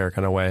self-care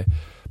kind of way.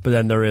 But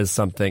then there is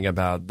something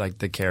about like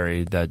the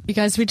Carrie that you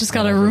guys. We just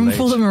got a room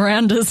full of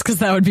Mirandas because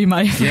that would be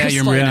my first. Yeah,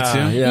 you're Miranda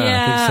too. Yeah,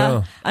 I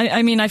think so.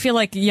 I mean, I feel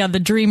like the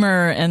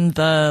dreamer and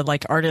the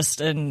like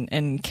artist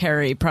and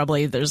Carrie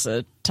probably there's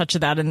a touch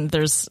of that, and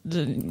there's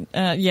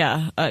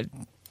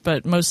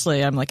but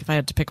mostly I'm like, if I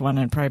had to pick one,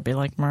 I'd probably be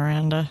like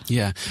Miranda.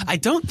 Yeah. I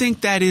don't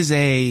think that is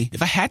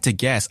if I had to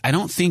guess, I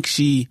think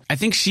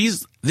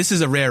this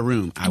is a rare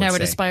room, I would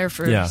say. aspire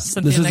for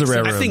something this is next a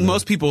rare time. room. I think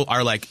most people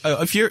are like,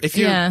 if you're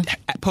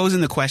posing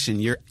the question,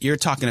 you're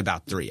talking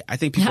about 3. I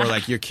think people are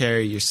like, you're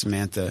Carrie, you're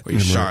Samantha, or you're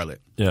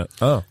Charlotte. Yeah.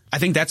 Oh. I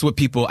think that's what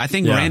I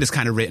think Miranda's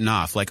kind of written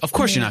off. Like, of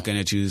course you're not going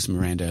to choose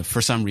Miranda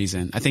for some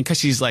reason. I think because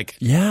she's like,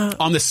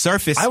 on the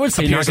surface, I would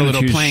say you're not appears a going to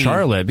little choose plain.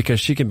 Charlotte because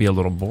she can be a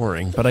little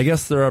boring. But I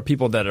guess there are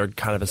people that are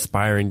kind of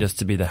aspiring just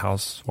to be the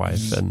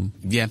housewife. And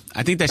yeah,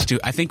 I think that's true.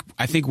 I think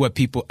what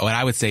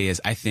I would say is,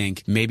 I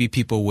think maybe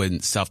people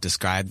wouldn't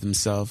self-describe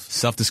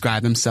themselves.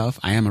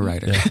 I am a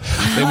writer.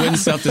 Yeah. They wouldn't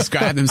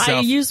self-describe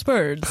themselves. I use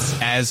words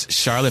as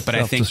Charlotte, but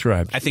I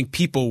think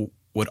people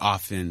would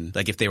often,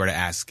 like if they were to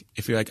ask,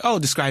 if you're like, oh,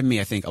 describe me,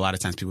 I think a lot of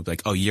times people would be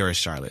like, oh, you're a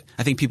Charlotte.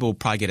 I think people would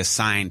probably get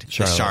assigned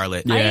a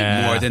Charlotte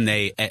more than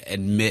they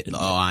admit,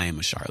 oh, I am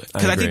a Charlotte.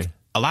 Because I think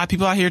a lot of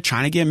people out here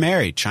trying to get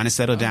married, trying to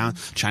settle down,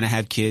 trying to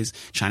have kids,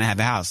 trying to have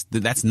a house.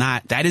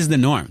 That is the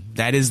norm.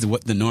 That is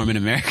what the norm in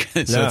America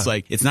is. So it's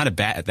like, it's not a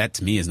bad, that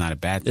to me is not a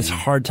bad thing. It's a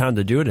hard time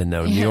to do it in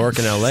though, New York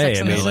and LA. Sex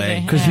and the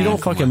City. Because you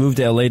don't Come fucking on. move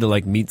to LA to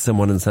like meet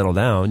someone and settle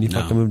down. You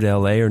fucking move to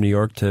LA or New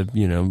York to,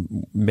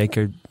 make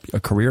a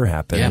career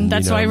happen. Yeah. And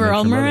that's why we're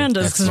all Mirandas,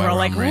 That's because why we're we're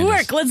like, all Mirandas.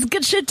 work, let's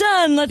get shit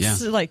done.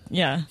 Let's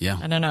Yeah.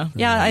 I don't know.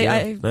 Yeah,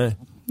 Hey,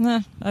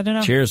 I don't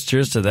know. cheers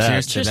to that.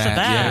 Cheers to Cheers to that.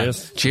 that. Yeah.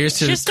 Cheers. Cheers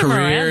to Cheers to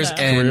careers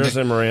Miranda. and Careers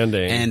and Miranda.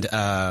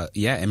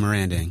 and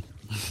Miranding.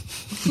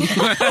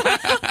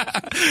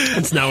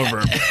 It's now over.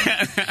 Want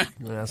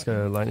to ask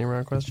a lightning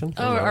round question?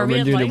 Oh, Or are we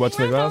gonna at do lightning what's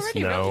in the round glass?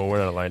 already? No, we're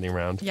not at lightning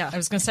round. Yeah, I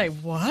was going to say,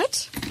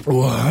 what?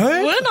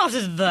 What? We're not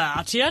at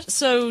that yet.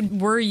 So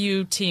were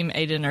you Team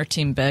Aiden or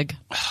Team Big?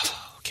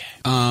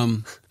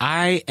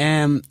 I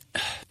am.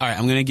 All right,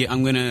 I'm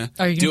gonna.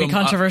 Are you do going to be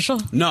controversial?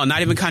 No,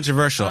 not even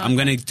controversial. I'm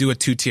gonna do a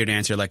 2-tiered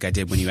answer like I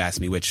did when you asked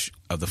me which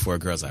of the 4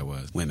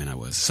 women I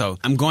was. So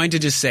I'm going to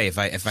just say if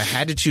I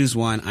had to choose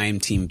one, I am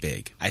Team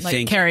Big. I Like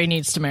think Carrie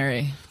needs to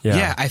marry.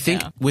 Yeah, I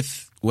think Yeah.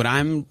 with what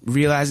I'm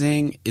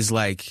realizing is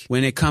like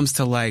when it comes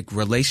to like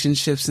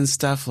relationships and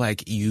stuff,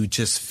 like you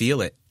just feel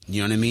it.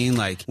 You know what I mean?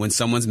 Like when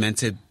someone's meant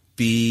to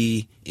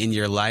be in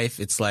your life,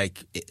 it's like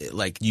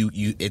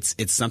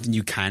it's something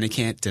you kind of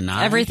can't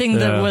deny. Everything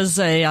that was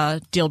a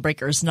deal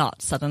breaker is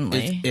not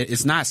suddenly.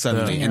 It's not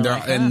suddenly, Yeah. and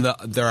You're like,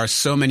 there are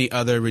so many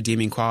other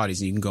redeeming qualities,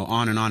 and you can go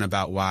on and on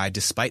about why,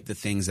 despite the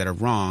things that are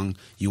wrong,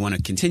 you want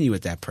to continue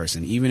with that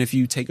person, even if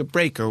you take a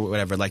break or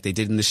whatever, like they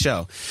did in the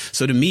show.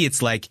 So to me,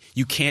 it's like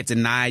you can't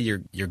deny your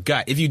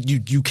gut. If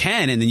you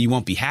can, and then you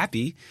won't be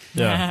happy.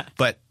 Yeah.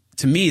 But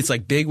to me, it's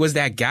like Big was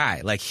that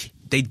guy. Like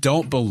they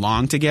don't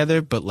belong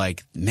together, but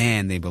like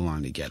man, they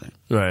belong together.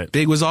 Right.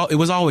 Big was it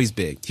was always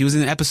Big. He was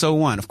in episode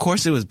 1. Of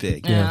course it was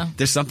Big. Yeah.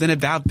 There's something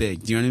about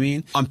Big. Do you know what I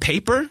mean? On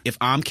paper, if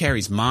I'm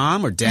Carrie's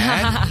mom or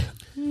dad,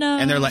 No.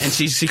 and they're like, and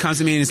she comes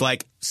to me and is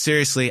like,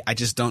 seriously, I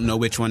just don't know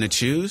which one to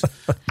choose.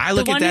 I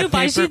look the at one that who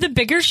buys you paper. the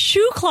bigger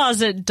shoe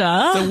closet,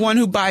 duh. The one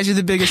who buys you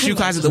the bigger shoe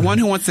closet, the one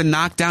who wants to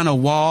knock down a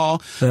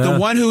wall, the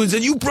one who is,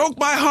 you broke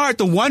my heart,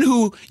 the one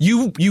who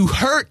you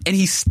hurt and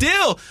he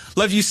still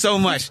loved you so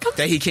much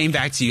that he came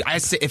back to you. I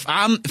say, if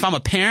I'm a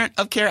parent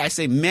of Carrie, I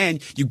say, man,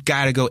 you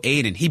gotta go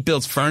Aiden. He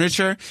builds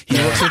furniture. He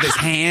works with his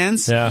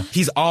hands. Yeah.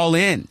 He's all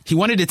in. He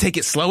wanted to take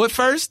it slow at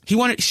first.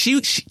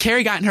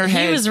 Carrie got in her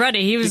head. He was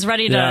ready. He was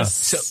ready to Yeah.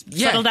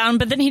 settle down,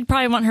 but then he'd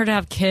probably want her to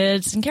have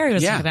kids, and Carrie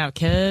wasn't Yeah. going to have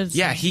kids.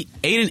 Yeah,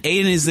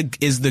 Aiden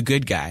is the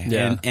good guy.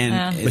 Yeah. And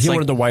Yeah. But it's he like,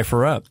 wanted to wife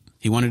her up.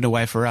 he wanted to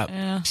wife her up.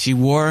 Yeah. She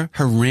wore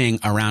her ring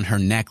around her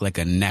neck like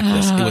a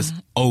necklace. It was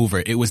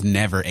over. It was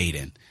never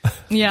Aiden.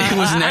 Yeah, It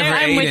was never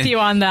I'm with Aiden. you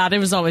on that. It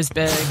was always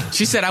Big.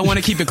 She said, I want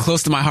to keep it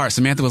close to my heart.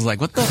 Samantha was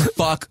like, what the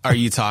fuck are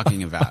you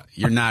talking about?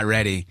 You're not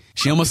ready.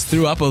 She almost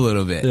threw up a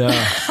little bit.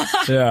 Yeah.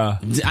 Yeah.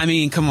 I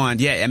mean, come on.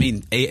 Yeah, I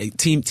mean,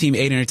 team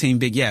Aiden or team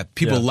Big. Yeah,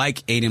 people Yeah.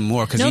 like Aiden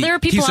more. Cause No, there are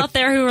people out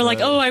there who are like,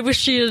 Uh, "Oh, I wish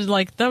she had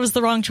that was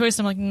the wrong choice."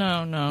 I'm like,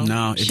 no,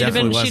 No, it she'd have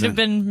definitely been, She'd have wasn't.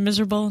 been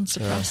miserable and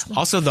suppressed.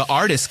 Also, the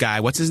artist guy,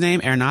 what's his name?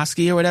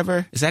 Aronofsky or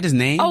whatever? Is that his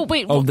name? Oh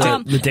wait, Oh, the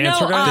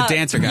dancer no, guy? The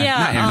dancer guy. Yeah,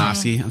 Not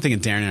Aronofsky. I'm thinking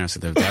Darren Aronofsky,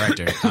 the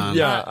director.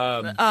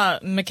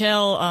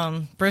 Mikhail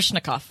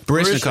Baryshnikov.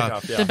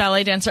 Baryshnikov. Yeah. The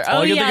ballet dancer. All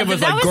Oh, you yeah. think of is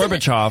that like was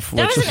Gorbachev.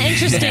 That which was an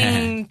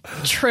interesting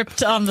trip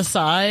on the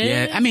side.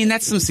 Yeah, I mean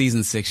that's some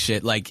season 6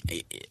 shit. Like,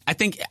 I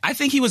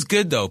think he was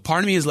good though.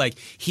 Part of me is like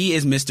he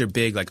is Mr.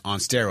 Big like on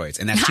steroids,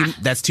 and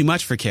that's too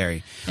much for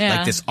Carrie. Yeah.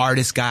 Like this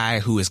artist guy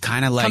who is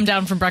kind of like Come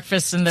down from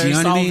breakfast and Do you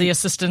there's know what I all mean? the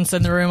assistants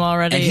in the room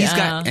already.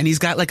 and he's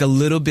got like a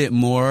little bit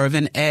more of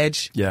an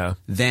edge Yeah.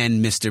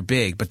 than Mr.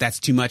 Big, but that's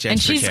too much edge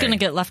and for she's Carrie. going to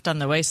get left on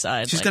the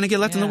wayside. She's gonna get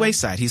left on the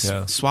wayside. He's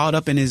Yeah. swallowed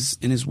up in his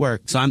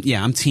work. So I'm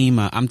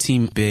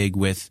team Big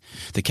with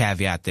the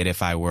caveat that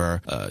if I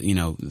were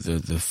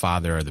the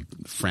father or the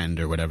friend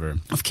or whatever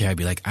of Carrie, I'd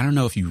be like, I don't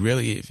know if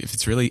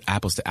it's really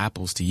apples to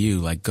apples to you,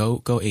 like go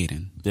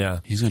Aiden. Yeah.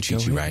 He's gonna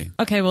treat you right.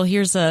 Okay, well,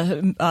 here's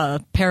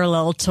a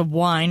parallel to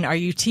wine. Are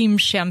you team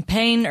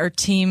champagne or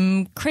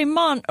team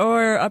Cremant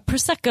or a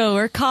Prosecco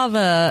or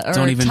Cava or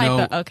Don't even type know.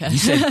 of, okay. You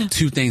said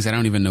 2 things I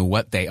don't even know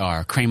what they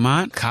are.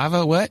 Cremant,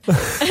 Cava, what?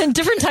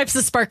 Different types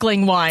of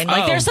sparkling wine.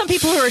 Like Oh. there's some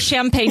people who are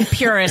champagne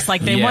purists.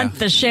 Like they Yeah. want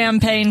the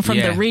champagne from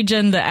Yeah. the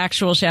region, the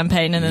actual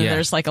champagne, and then Yeah.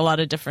 there's like a lot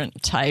of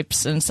different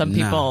types. And some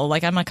No. people,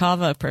 like I'm a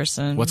Cava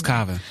person. What's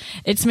Cava?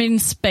 It's made in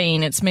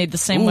Spain. It's made the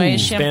same way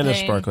as champagne. Spanish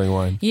sparkling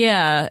wine.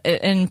 Yeah,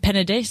 and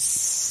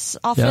Penedès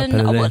often.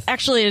 Penedès. Well,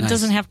 actually, it Nice.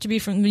 doesn't have to be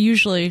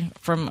usually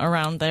from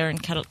around there in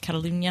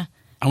Catalonia.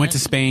 I went to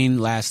Spain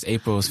last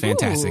April. It was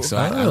fantastic. Ooh. So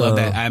I love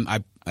that.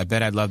 I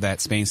bet I'd love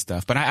that Spain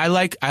stuff. But I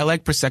like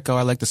Prosecco.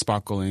 I like the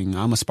sparkling.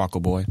 I'm a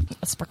sparkle boy.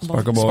 A sparkle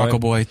Sparkle boy. Sparkle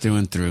boy through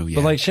and through. Yeah.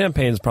 But like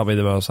champagne's probably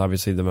the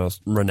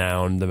most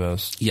renowned, the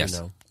most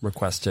Yes.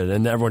 requested,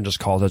 and everyone just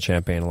calls it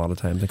champagne. A lot of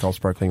times they call it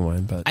sparkling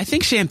wine, but I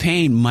think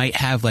champagne might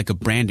have like a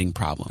branding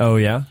problem. oh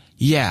yeah,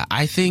 Yeah,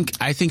 I think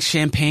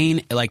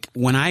champagne, like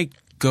when I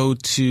go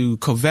to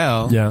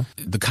Covell, Yeah.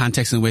 the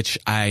context in which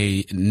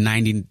I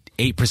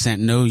 8%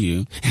 know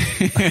you.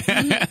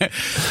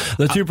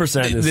 The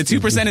 2% is the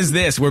 2% is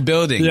this. We're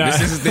building. Yeah.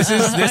 This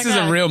is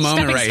a real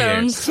moment Stepping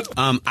right stones.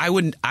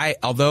 here.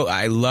 Although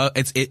I love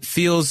it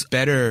feels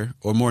better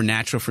or more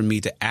natural for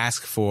me to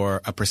ask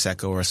for a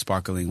Prosecco or a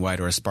sparkling white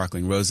or a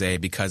sparkling rosé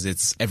because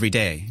it's every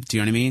day. Do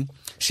you know what I mean?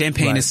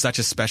 Champagne Right. is such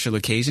a special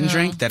occasion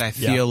drink that I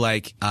feel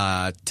like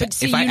But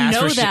see, if I you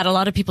ask know for that. A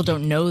lot of people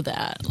don't know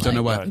that. Don't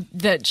know what?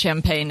 That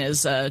champagne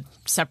is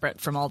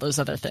separate from all those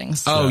other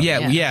things. Oh,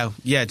 yeah.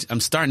 I'm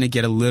starting to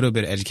get a little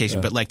bit of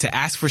education, but like to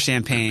ask for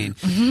champagne,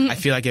 I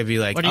feel like it'd be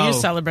like, What are you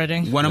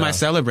celebrating? What am I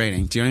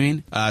celebrating? Do you know what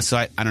I mean? So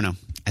I don't know.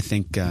 I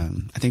think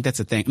that's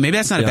a thing. Maybe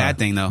that's not a bad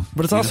thing though.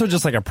 But it's also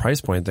just like a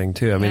price point thing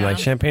too. I mean, like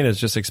champagne is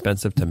just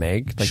expensive to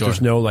make. Like Sure.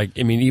 there's no like,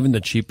 I mean, even the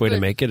cheap way to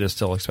make it is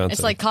still expensive.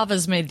 It's like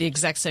kava's made the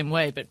exact same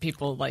way, but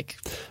people like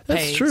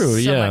That's pay true,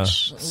 so yeah.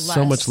 much less.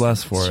 So much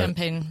less for it.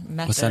 Champagne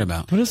method. What's that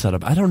about? What is that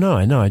about? I don't know.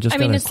 I know. I just. I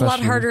mean, got it's a lot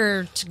question.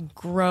 harder to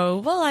grow.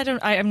 Well,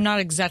 I'm not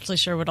exactly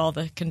sure what all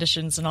the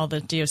conditions and all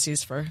the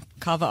DOCs for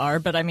kava are,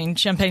 but I mean,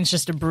 Champagne's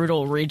just a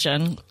brutal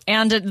region,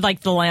 and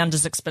the land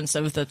is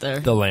expensive.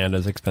 The land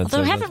is expensive.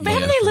 Although haven't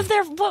they lived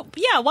there? Well,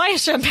 yeah. Why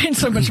is Champagne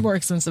so much more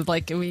expensive? I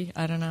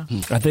don't know.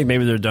 I think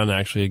maybe they're done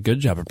actually a good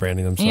job of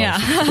branding themselves. Yeah.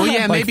 Well,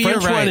 yeah, Like maybe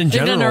French you're right. wine in They've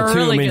done general a too.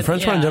 really I mean, good-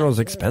 French wine in yeah. general is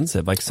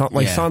expensive. Like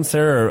Yeah.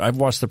 Sancerre, I've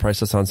watched the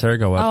price of Sancerre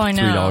go up Oh, I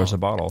know. $3 a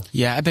bottle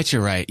Yeah, I bet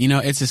you're right. You know,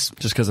 it's just.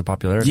 just because of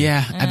popularity.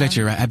 Yeah, I bet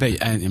you're right.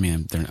 I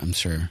mean, I'm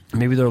sure.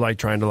 Maybe they're like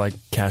trying to like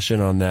cash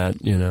in on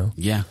that. You know.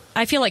 Yeah.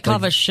 I feel like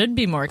kava should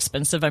be more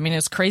expensive. I mean,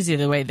 it's crazy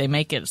the way they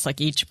make it. It's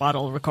like each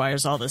bottle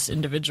requires all this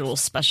individual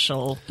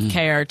special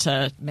care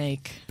to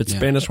make. But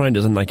Spanish wine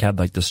doesn't like have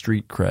like the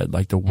street cred,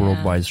 like the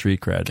worldwide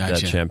street cred that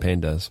Gotcha. champagne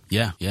does.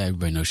 Yeah,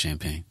 everybody knows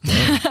champagne.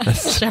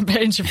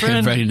 Champagne's your friend.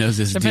 Everybody knows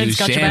this Champagne's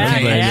dude. got your back.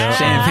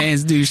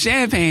 Champagne. Yeah.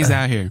 Champagne's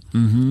out here.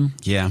 Mm-hmm.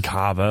 Yeah.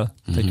 Cava.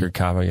 Take your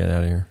cava. Get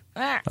out of here.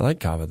 Ah. I like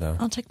cava though.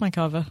 I'll take my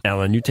kava.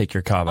 Alan, you take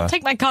your cava. I'll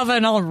take my kava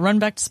and I'll run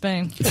back to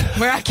Spain,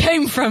 where I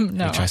came from.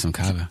 No, Try some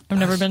kava. I've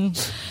never been.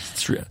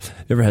 You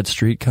ever had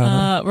street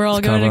cava? We're all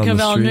It's going to on the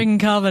Cava and street? drinking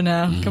kava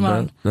now. Come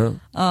on. No.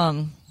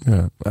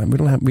 Yeah, we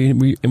don't have we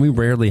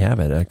rarely have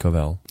it at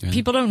Covell.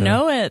 People don't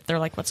know it. They're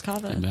like, "What's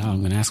kava?" Well, I'm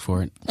going to ask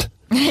for it.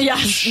 Yeah,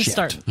 you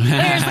start.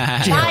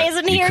 Why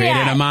isn't You here created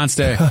yet? a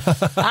monster.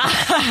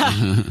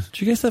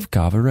 Do you guys have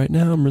cava right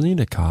now? I'm really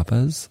into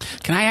cavas.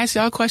 Can I ask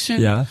y'all a question?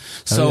 Yeah.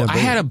 So Oh, yeah, I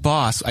had a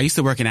boss. I used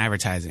to work in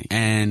advertising,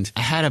 and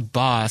I had a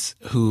boss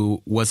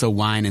who was a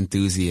wine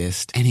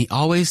enthusiast, and he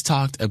always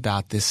talked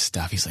about this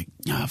stuff. He's like,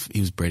 he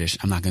was British.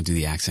 I'm not going to do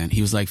the accent.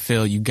 He was like,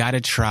 Phil, you got to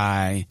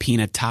try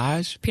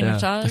pinotage.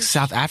 Pinotage. Like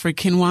South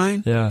African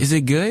wine. Yeah. Is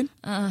it good?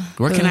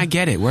 Where can I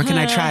get it? Where can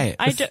I try it?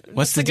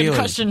 What's that's the a good deal?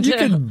 question You too.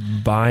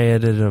 could buy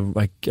it at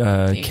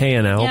a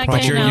K&L. Yeah,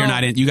 But you're K&L.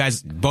 not in. You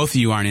guys, both of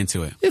you aren't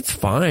into it. It's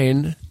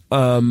fine.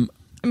 I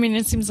mean,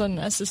 it seems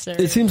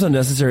unnecessary. It seems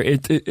unnecessary.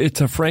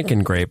 It's a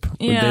Franken grape.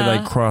 Yeah. They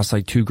like cross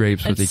like two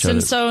grapes with It's each other.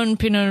 Cinsault and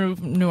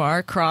Pinot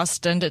Noir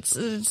crossed, and it's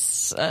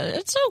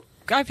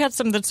I've had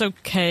some that's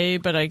okay,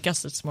 but I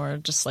guess it's more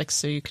just like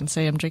so you can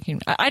say I'm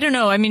drinking. I don't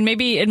know. I mean,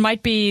 maybe it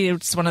might be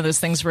it's one of those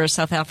things where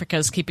South Africa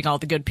is keeping all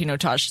the good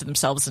Pinotage to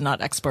themselves and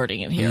not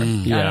exporting it here. I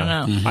don't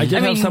know. I did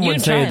have mean, someone you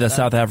say try it, that though.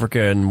 South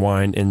African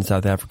wine in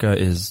South Africa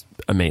is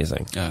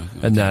amazing, Oh,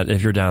 and that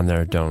if you're down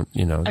there, don't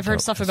I've heard don't-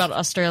 stuff about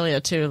Australia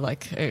too,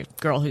 like a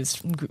girl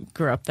who's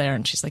grew up there,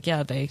 and she's like,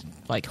 yeah, they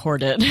like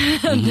hoard it.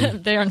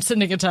 They aren't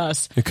sending it to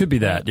us. It could be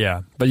that,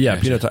 yeah. But yeah,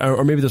 Gotcha. Pinot,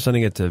 or maybe they're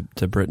sending it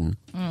to Britain,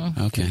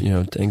 Okay.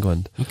 to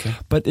England. Okay.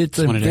 But it's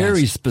a wanted to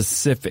very ask.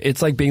 specific.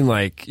 It's like being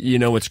like,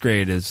 what's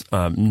great is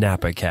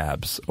Napa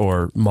Cabs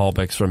or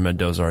Malbecs from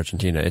Mendoza,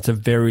 Argentina. It's a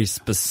very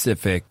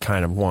specific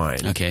kind of wine.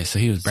 Okay, so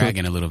he was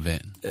bragging a little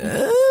bit.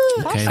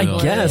 Okay, I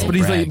guess, but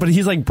brag.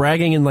 he's like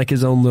bragging in like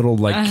his own little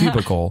like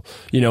cubicle.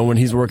 When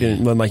he's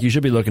working, when like you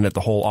should be looking at the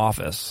whole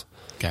office.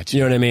 Gotcha.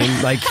 You know what I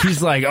mean? Like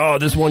he's like, oh,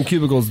 this one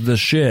cubicle's the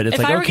shit. It's If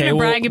I like, were okay, gonna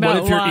well, brag what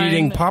about if you're wine-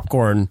 eating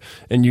popcorn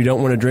and you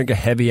don't want to drink a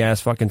heavy ass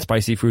fucking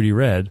spicy fruity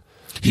red?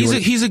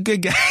 He's a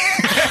good guy.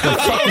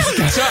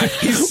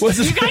 What's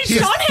this? You guys,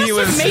 Sean has he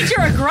was- some major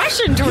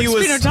aggression towards He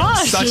was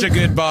Pinotage. such a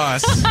good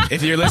boss.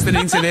 If you're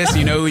listening to this,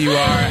 you know who you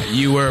are.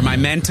 You were my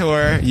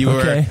mentor. You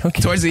Okay, were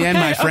okay. towards the end,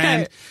 my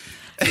friend.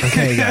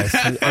 Okay, guys,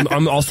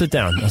 I'll sit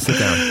down. I'll sit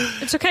down.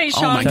 It's okay,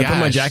 Sean. Oh my Can I put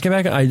my Gosh. jacket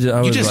back? I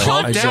was just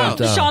like, hulked out.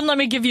 Sean, let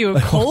me give you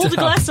a cold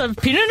glass of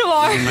Pinot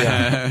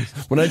Noir.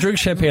 When I drink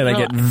champagne, I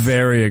get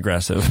very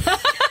aggressive.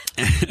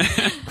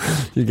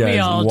 You We guys,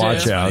 all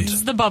watch do. out.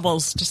 It's the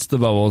bubbles. Just The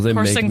bubbles, they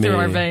coursing make me through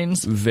our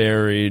veins.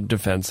 very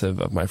defensive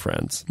of my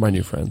friends, my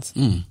new friends,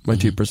 my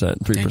 2%,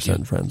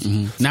 3%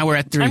 friends. Now we're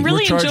at 3. I'm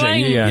really We're charging,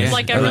 enjoying. yeah.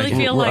 Like I Yeah. really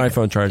feel We're like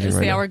iPhone charging as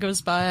right the now. hour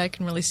goes by, I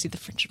can really see the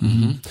friendship.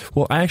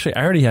 Well, I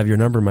already have your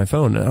number in my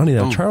phone. I don't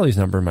even have Charlie's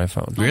number in my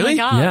phone. Really?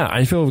 Oh my God. Yeah,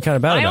 I feel kind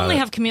of bad I about only it.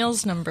 have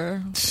Camille's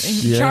number.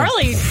 Yeah.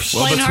 Charlie,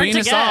 Well, plain hard between to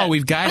us get. all,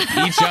 we've got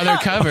each other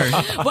covered.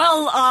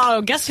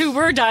 Well, guess who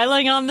we're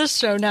dialing on this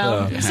show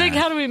now? Sig,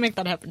 how do we make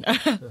that happen?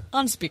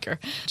 On speaker.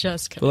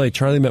 Just kidding. But like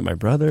Charlie met my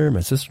brother, my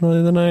sister-in-law the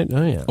other night.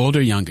 Oh yeah,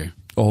 Older, younger.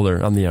 Older.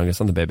 I'm the youngest.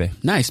 I'm the baby.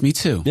 Nice, me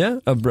too. Yeah?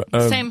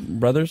 Same.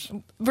 Brothers?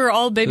 We're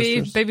all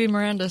baby Sisters?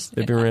 Mirandas.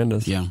 Baby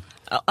Mirandas. Yeah.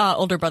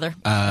 Older brother.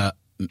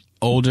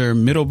 Older,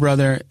 middle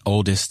brother,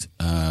 oldest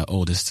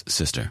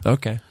sister.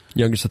 Okay.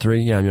 Youngest of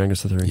 3? Yeah, I'm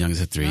youngest of 3.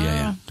 Youngest of 3,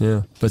 yeah.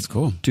 Yeah. That's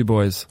cool. 2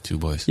 boys. 2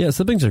 boys. Yeah,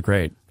 siblings are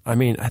great. I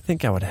mean, I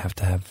think I would have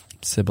to have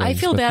siblings. I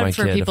feel with my bad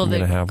for kid people if I'm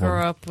gonna that have grow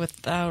one. up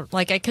without,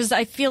 like, because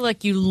I feel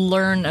like you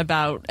learn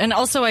about, and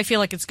also I feel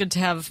like it's good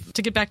to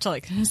get back to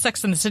like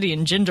Sex and the City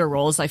and gender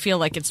roles. I feel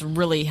like it's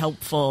really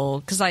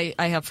helpful because I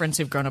have friends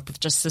who've grown up with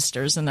just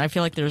sisters, and I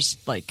feel like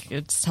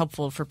it's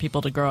helpful for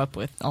people to grow up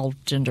with all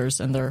genders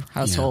in their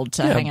household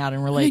to hang out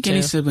and I relate think to.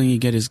 any sibling you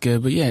get is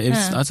good, but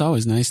it's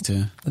always nice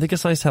to. I think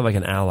it's nice to have like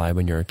an ally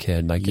when you're a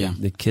kid. Like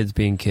the kids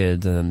being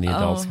kids and then the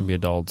adults can be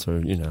adults or,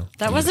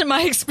 That wasn't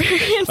my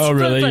experience. Oh,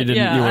 really? But You didn't?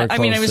 Yeah, You weren't I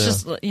mean, it close was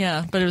to-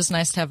 just, but it was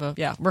nice to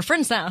have we're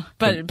friends now,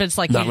 but it's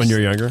like Not when you're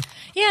younger?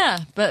 Yeah,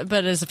 but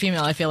as a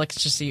female, I feel like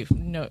it's just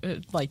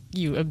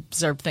you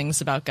observe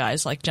things about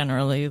guys like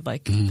generally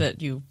that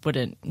you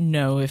wouldn't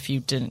know if you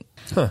didn't.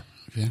 Huh.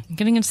 Yeah. I'm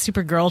getting into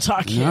super girl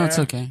talk here. No, it's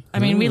okay. I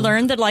mean, we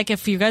learned that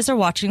if you guys are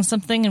watching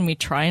something and we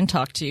try and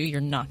talk to you,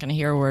 you're not going to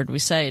hear a word we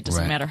say. It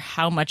doesn't matter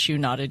how much you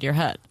nodded your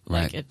head.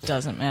 Right. It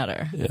doesn't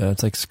matter. Yeah,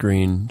 it's like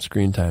screen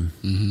time.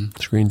 Mm-hmm.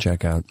 Screen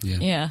checkout.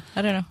 Yeah,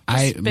 I don't know.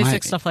 Just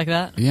basic stuff like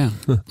that. Yeah.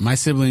 My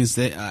siblings,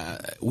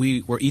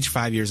 we were each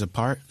 5 years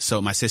apart.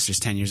 So my sister's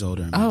 10 years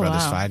older and my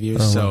brother's 5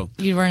 years. So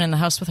You weren't in the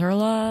house with her a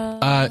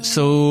lot?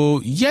 so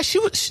yeah, she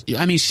was,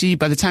 I mean,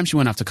 by the time she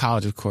went off to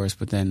college, of course,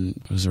 but then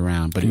it was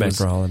around. But it was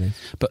for holidays.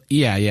 But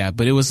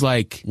but it was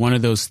like one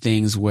of those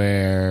things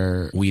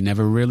where we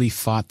never really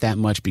fought that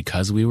much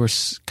because we were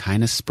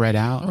kind of spread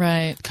out.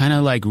 Right. Kind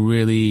of like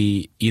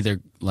really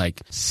either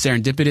like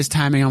serendipitous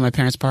timing on my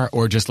parents' part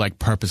or just like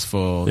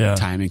purposeful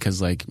timing,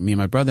 because like me and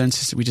my brother and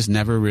sister, we just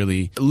never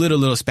really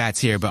little spats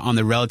here, but on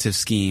the relative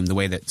scheme, the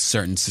way that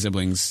certain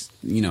siblings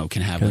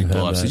can have like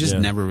blow-ups, we just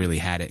never really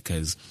had it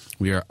because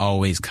we are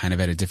always kind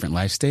of at a different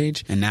life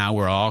stage, and now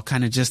we're all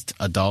kind of just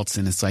adults,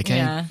 and it's like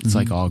it's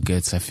like all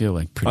good. So I feel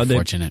like pretty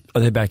fortunate.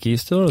 Are they back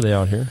east still, or are they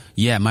out here?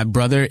 Yeah, my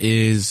brother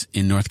is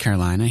in North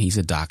Carolina. He's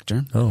a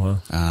doctor. Oh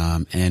wow.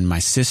 And my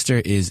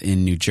sister is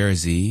in New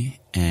Jersey,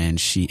 and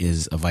she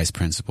is a vice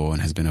principal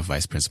and has been a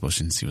vice principal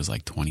since she was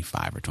like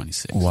 25 or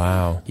 26.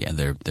 Wow. Yeah,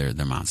 they're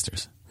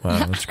monsters.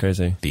 Wow, that's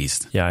crazy.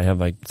 Beast. Yeah, I have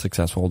like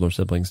successful older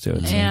siblings too.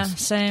 Yeah,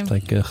 same. It's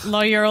like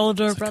lawyer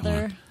older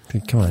brother.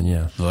 Come on,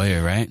 yeah.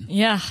 Lawyer, right?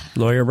 Yeah.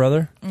 Lawyer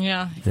brother?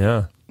 Yeah.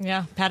 Yeah.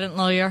 Yeah, patent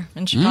lawyer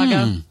in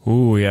Chicago.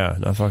 Ooh, yeah,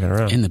 not fucking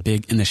around. In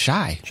the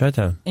Chi.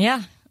 Chi-town.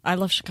 Yeah, I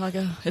love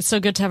Chicago. It's so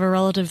good to have a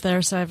relative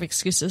there, so I have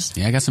excuses.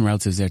 Yeah, I got some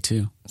relatives there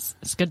too.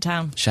 It's a good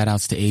time. Shout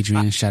outs to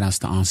Adrian. Shout outs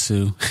to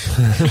Ansu.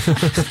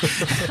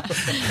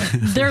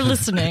 They're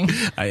listening.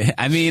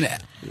 I mean,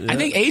 I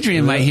think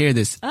Adrian might hear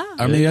this,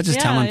 or maybe I'll just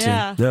tell him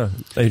to. Yeah,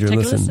 Adrian,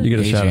 listen. You get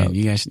a shout out.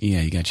 You guys,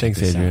 you got to check Thanks,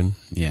 this Adrian. out.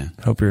 Yeah.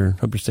 Hope you're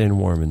staying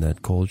warm in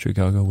that cold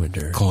Chicago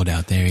winter. Cold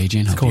out there,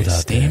 Adrian. Hope cold you're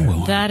out staying there.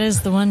 warm. That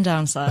is the one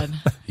downside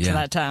to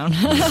that town.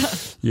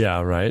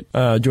 Yeah, right. Do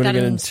you want to get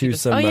into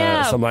some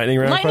lightning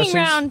round questions? Lightning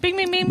round. Bing,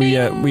 bing, bing,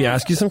 bing. We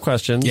ask you some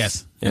questions.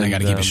 Yes. And I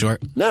got to keep it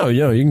short. No,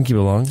 you can keep it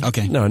long.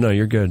 Okay. No,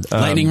 you're good.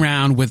 Lightning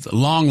round with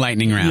long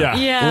lightning round.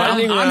 Yeah.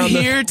 Lightning I'm round.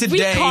 here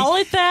today. We call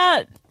it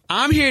that?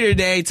 I'm here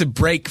today to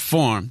break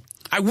form.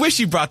 I wish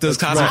you brought those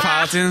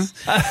Cosmopolitans.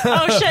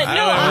 Oh, shit.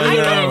 No, I'm kind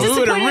of We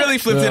would have disappointed. really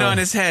flipped it on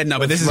his head. No,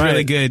 but this is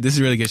really good. This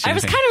is really good I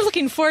was champagne. kind of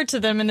looking forward to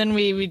them, and then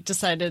we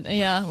decided,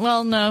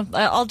 well, no,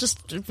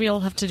 we'll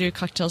have to do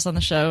cocktails on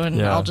the show,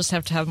 and I'll just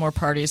have to have more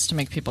parties to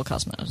make people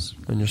Cosmos.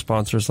 And your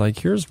sponsor's like,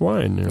 here's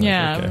wine. You're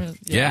like, okay.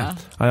 Yeah.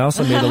 I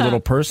also made a little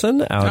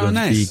person out of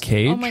the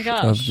cage Oh my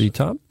gosh. of the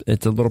top.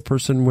 It's a little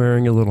person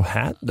wearing a little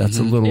hat. That's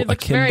a little It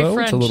looks very akimbo.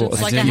 French. It's a little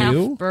It's like a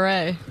half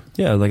beret.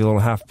 Yeah, like a little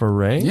half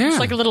beret. Yeah. It's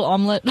like a little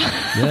omelet.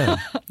 Yeah.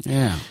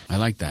 Yeah, I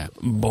like that.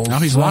 Bonsoir. Now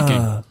he's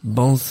walking.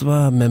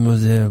 Bonsoir,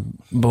 mademoiselle.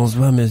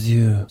 Bonsoir,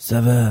 monsieur.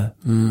 Ça va?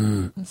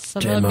 Ça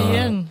va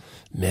bien.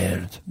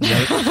 Merde.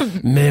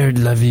 Merde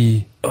la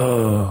vie.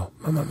 Oh,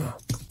 mama.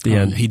 The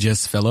end. He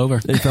just fell over.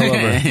 He fell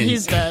over.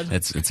 He's dead.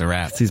 It's a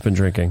wrap. He's been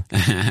drinking.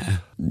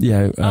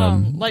 Yeah.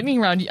 Lightning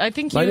round. I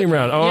think Lightning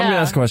round. Oh, I'm going to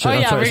ask a question. Oh,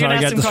 I'm sorry, we're gonna I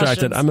ask got some distracted.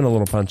 questions. I'm in a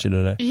little punchy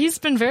today. He's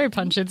been very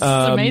punchy. This is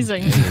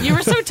amazing. You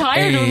were so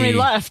tired when we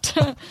left.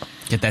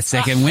 Get that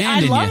second wind I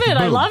in love you. it.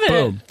 I love it.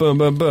 Boom, boom,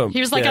 boom, boom. He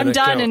was like, Yeah, I'm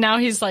done, go. and now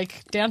he's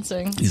like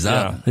dancing. He's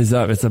up. Yeah, he's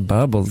up. It's the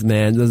bubbles,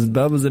 man. Those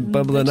bubbles are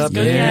bubbling up.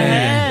 go to your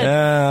head.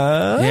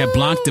 Yeah. Yeah,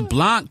 Blanc de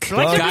Blanc.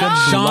 Blanc de Got Blanc.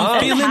 Sean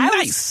Blanc. feeling House.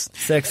 nice.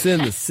 Sex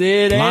in the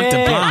City. Blanc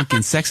de Blanc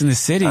and Sex in the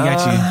City got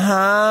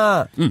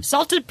Uh-huh.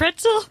 Salted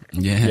pretzel.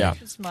 you. Yeah. Yeah.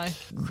 That's my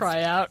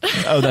cry out.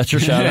 Oh, that's your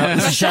shout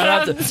out.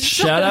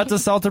 shout out to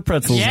Salted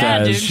Pretzels, Yeah,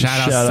 guys. dude.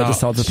 Shout out to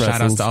Salted Shout outs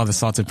Pretzels. to all the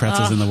salted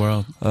pretzels in the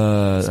world.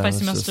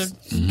 Spicy mustard.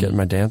 Getting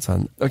my dance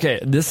on. Okay,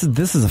 this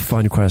is a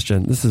fun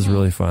question. This is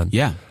really fun.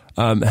 Yeah.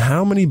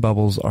 How many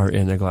bubbles are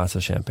in a glass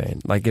of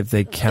champagne? Like if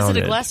they Is counted.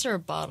 it a glass or a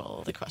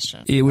bottle? The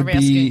question. It would Are we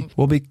be asking?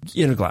 well, be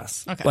in a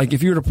glass. Okay. Like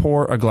if you were to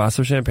pour a glass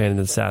of champagne and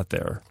it sat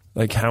there,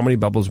 Like how many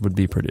bubbles would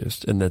be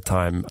produced in the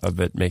time of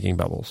it making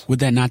bubbles? Would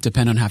that not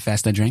depend on how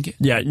fast I drank it?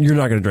 Yeah, you're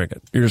not going to drink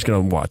it. You're just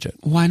going to watch it.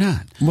 Why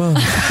not? Well,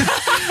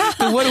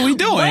 Then what are we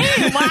doing?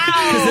 Wow.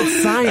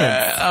 it's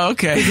science.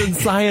 Okay. In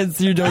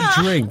science, you don't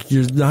drink.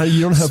 You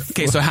don't have.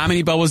 Okay, so how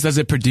many bubbles does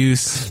it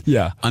produce?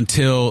 Yeah.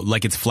 Until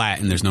like it's flat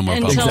and there's no more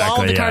bubbles. Until all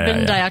the Exactly,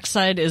 carbon yeah.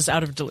 didioxide is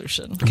out of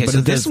dilution. Okay, But so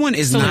it this does- one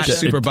is so not it-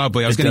 super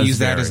bubbly. I was it going to does use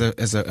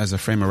that vary. as a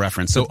frame of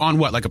reference. So on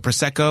what, like a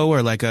prosecco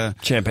or like a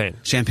Champagne.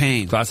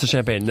 champagne? Glass of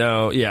champagne.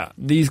 No, yeah.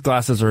 These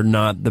glasses are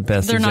not the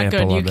best They're not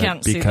example good. You of it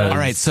can't see because those. All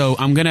right, so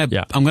I'm gonna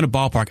Yeah.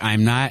 ballpark.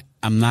 I'm not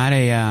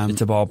a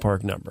it's a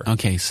ballpark number.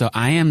 Okay, so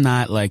I am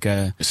not like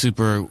a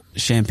super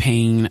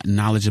champagne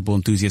knowledgeable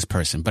enthusiast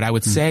person, but I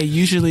would say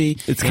usually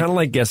It's kind of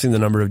like guessing the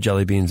number of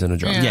jelly beans in a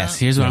jar. Yeah. yes.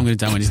 Here's what I'm going to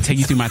do. I'm going to take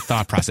you through my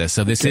thought process.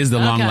 So this is the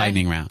long Okay.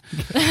 lightning round.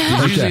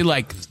 There's usually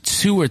like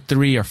 2 or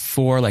 3 or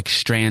 4 like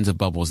strands of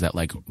bubbles that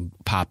like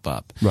pop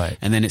up. Right.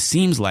 And then it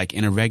seems like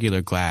in a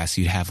regular glass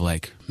you'd have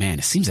like, man,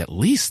 it seems at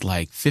least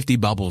like 50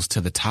 bubbles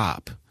to the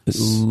top.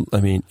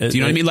 I mean, Do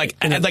you know what I mean?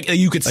 Like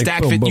you could like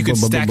stack boom, boom, you could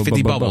boom, stack boom,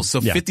 50 boom, boom, bubbles. So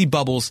boom. Yeah. 50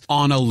 bubbles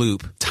on a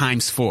loop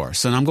times 4.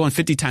 So now I'm going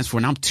 50 times 4.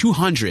 Now I'm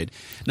 200.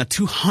 Now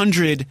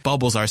 200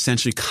 bubbles are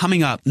essentially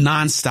coming up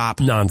nonstop.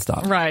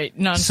 nonstop. Right,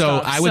 nonstop.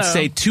 So I would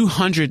say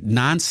 200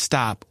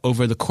 nonstop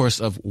over the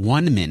course of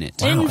 1 minute.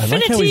 Wow, I like how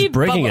Infinity he's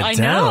breaking bubble- it I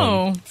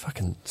down. know.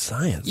 Fucking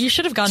science. You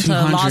should have gone to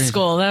law 200.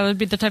 school. That would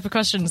be the type of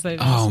questions they.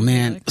 Oh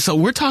man. So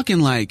we're talking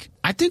like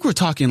I think we're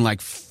talking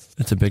like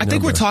It's a big I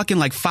think we're number. talking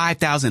like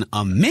 5,000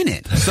 a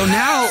minute. So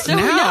now So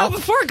now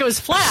before it goes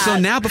flat. So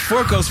now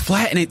before it goes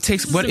flat and it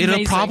takes, but it'll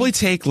amazing. probably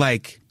take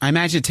like, I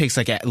imagine it takes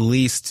like at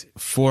least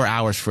 4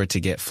 hours for it to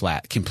get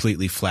flat,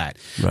 completely flat.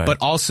 Right. But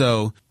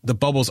also the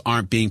bubbles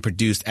aren't being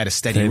produced at a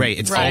steady Same. rate.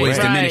 It's Right, always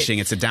right. diminishing.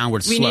 It's a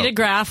downward we slope. need a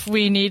graph.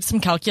 We need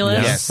some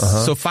calculus. Yes.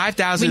 So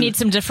 5,000. We need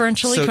some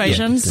differential so,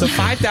 equations. So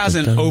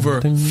 5,000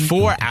 over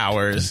 4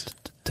 hours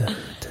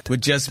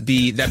would just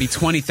be, that'd be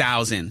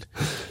 20,000.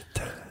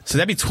 So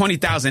that'd be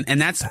 20,000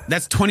 and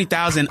that's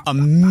 20,000 a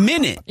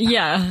minute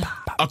Yeah.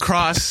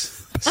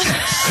 across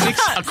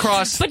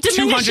across But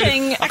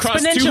diminishing 200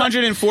 across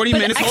 240 but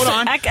minutes. Hold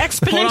on.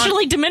 exponentially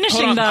Hold on. diminishing,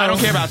 Hold on. though. I don't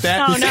care about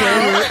that. Oh, no.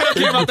 I don't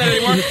care about that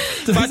anymore.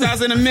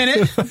 5,000 a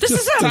minute. This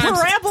is a times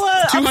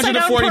parabola. 240 upside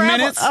down parabola.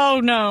 minutes. Oh,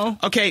 no.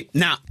 Okay,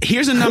 now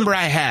here's a number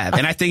I have,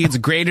 and I think it's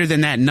greater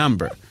than that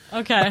number.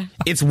 Okay.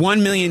 It's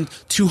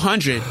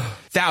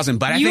 1,200,000,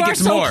 but I You think are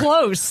it's so more.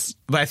 close.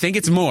 But I think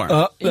it's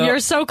more. You're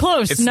so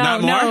close. It's no,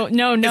 not more?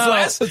 no. It's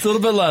less? It's a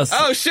little bit less.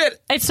 Oh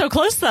shit! It's so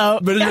close, though.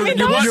 But I mean,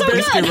 that was you're so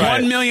basically good.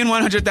 right.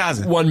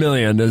 1,100,000. 1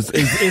 million is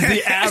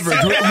the average.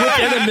 We're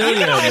within a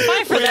million. High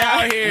five for We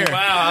that. out here.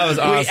 Wow, that was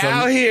awesome. We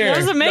out here. That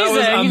was amazing.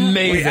 That was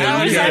amazing.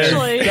 That was Yeah.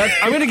 actually.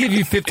 I'm going to give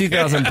you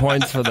 50,000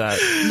 points for that.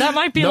 That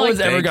might be No like.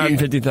 one's ever Thank gotten you.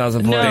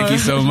 50,000 points. No. Thank you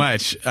so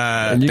much. you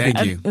Thank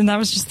can- you. And that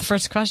was just the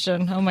first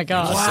question. Oh my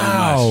gosh.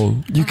 Wow,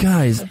 you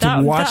guys, to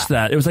watch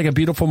that, it was like a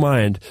beautiful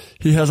mind.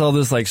 He has all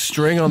this like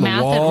string on the Math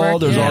at wall. work,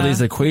 There's all yeah.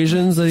 these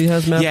equations that he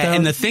has mapped out. Yeah,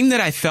 and the thing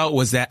that I felt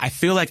was that I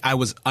feel like I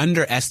was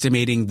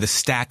underestimating the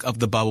stack of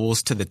the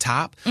bubbles to the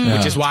top,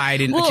 which is why I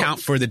didn't Well,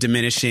 account for the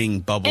diminishing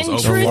bubbles In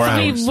over truth, 4 we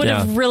hours. would Yeah.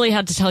 have really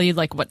had to tell you,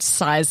 like, what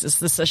size is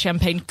this? A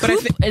champagne But I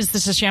coupe? Is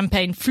this a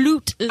champagne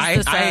flute? Is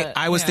this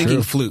I was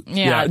thinking flute.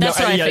 Yeah, that's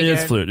what I it figured.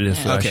 is flute. It is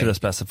flute. I Okay. should have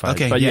specified.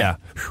 Okay, but yeah.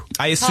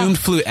 I assumed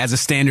flute as a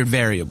standard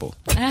variable.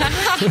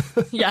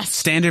 Yes.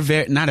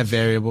 Standard not a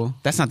variable.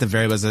 That's not the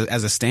variable as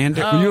a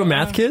standard. Were you a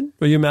math kid?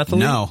 Were you a math?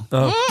 No.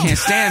 Oh. Can't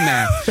stand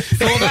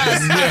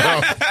that.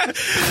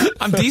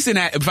 I'm decent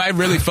at, if I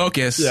really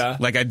focus, Yeah.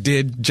 like I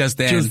did just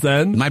then, Just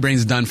then? my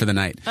brain's done for the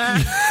night.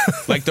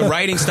 Like the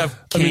writing stuff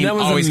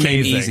always came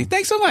amazing. easy.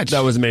 Thanks so much.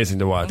 That was amazing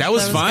to watch. That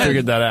was fun.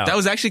 Figured that out. That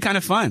was actually kind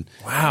of fun.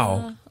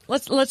 Wow.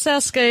 Let's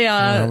ask a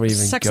How do we even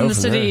Sex go and the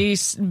from City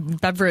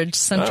beverage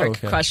centric Oh,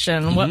 okay.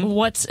 question.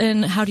 What's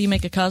in? How do you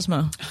make a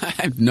Cosmo? I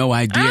have no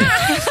idea.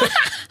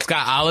 It's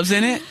got olives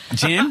in it.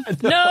 Gin.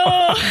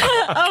 No.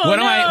 Oh, What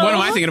no. am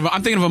I thinking of?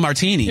 I'm thinking of a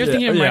martini. You're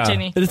thinking of Yeah.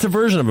 martini. It's a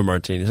version of a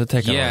martini. It's a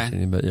take on Yeah.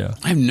 martini, but yeah.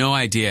 I have no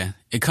idea.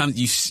 It comes.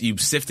 You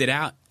sift it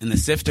out in the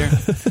sifter.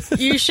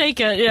 You shake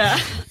it. Yeah.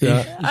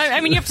 Yeah. I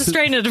mean, you have to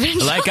strain it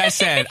eventually. Like I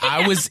said,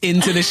 I was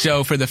into the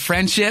show for the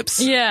friendships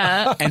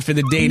yeah. and for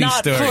the dating Not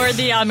story. for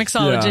the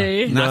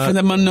mixology. Yeah. Not for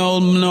the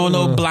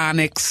Manolo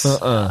Blahniks.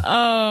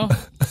 Oh.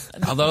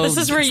 Although This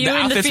is where you the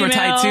and the outfits were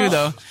tight female- too,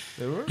 though.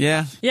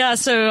 Yeah. Yeah,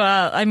 so,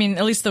 I mean,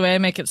 at least the way I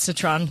make it,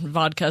 citron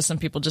vodka. Some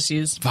people just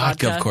use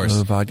Vodka, of course.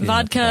 Vodka.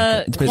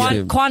 Vodka, It's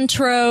basically-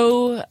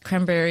 Cointreau,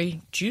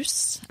 cranberry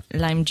juice,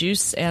 lime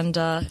juice, and,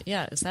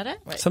 yeah, is that it?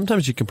 Wait.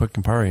 Sometimes you can put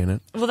Campari in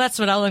it. Well, that's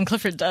what Ellen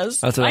Clifford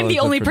does. That's what I'm Ellen the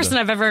only Clifford person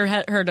does. I've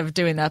ever heard of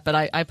doing that, but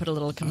I put a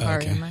little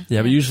Campari Okay. in my.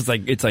 Yeah, but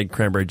usually it's like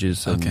cranberry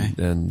juice and Okay.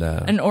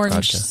 An orange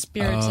vodka.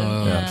 spirit.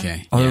 and, yeah.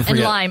 Okay. I'll never And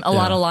forget- lime, a yeah.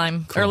 lot of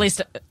lime, or at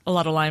least a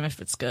lot of lime if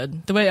it's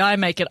good. The way I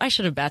make it, I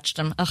should have batched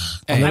them. Ugh,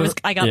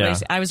 I got Yeah.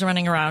 Casey. I was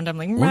running around. I'm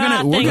like, We're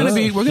gonna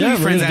be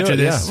friends after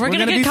this. We're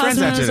gonna be get friends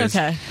after Cosmos. this.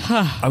 Okay.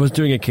 I was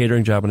doing a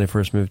catering job when I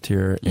first moved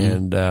here,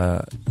 and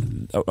a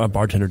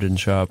bartender didn't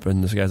show up,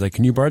 and this guy's like,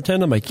 "Can you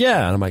bartend?" I'm like,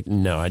 "Yeah," and I'm like,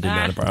 "No, I did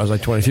not." I was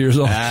like 22 years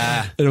old,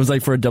 and it was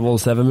like for a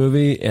 007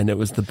 movie, and it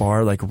was the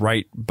bar like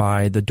right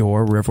by the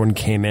door where everyone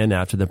came in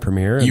after the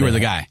premiere. You were the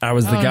guy. I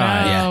was the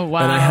guy. No. Yeah.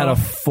 Wow. And I had a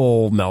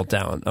full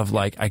meltdown of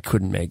like I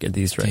couldn't make it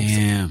these drinks.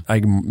 Damn.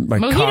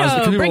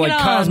 Mojito, bring it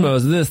on.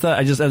 Cosmos, this, that.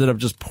 I just ended up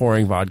just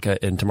pouring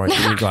vodka into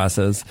martini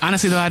glasses.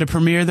 Honestly, though, at a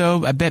premiere,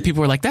 though, I bet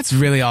people were like, "That's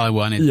really all I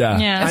wanted." Yeah,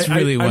 That's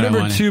really what I remember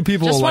wanted. two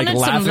people Just like wanted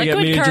some laughing at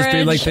me, liquid and just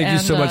being like, courage "Thank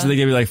you so and, much," and they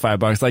gave me like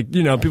 $5. Like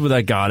people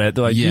that got it,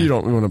 they're like, Yeah. "You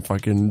don't want to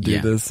fucking do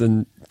Yeah. this,"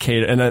 and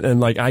cater, and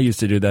like I used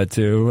to do that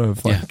too.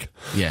 Of like,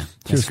 Yeah,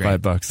 here's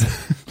that's great.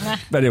 $5.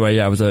 But anyway,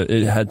 yeah,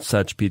 it had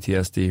such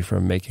PTSD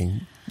from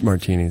making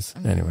martinis.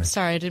 Anyway,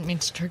 Sorry, I didn't mean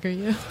to trigger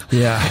you.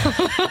 yeah,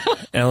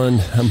 Ellen,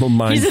 I'm a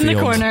minefield. He's in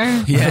the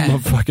corner. Yeah. I'm a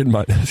fucking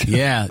minefield.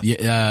 Yeah.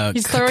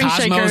 He's throwing Cosmos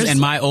shakers. and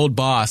my old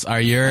boss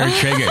are your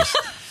triggers.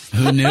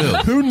 Who knew?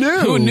 Who knew?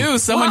 Who knew?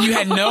 Someone you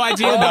had no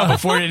idea about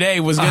before today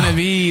was going to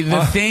be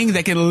the thing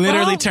that can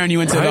literally turn you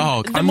into the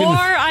Hulk. The more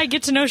I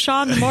get to know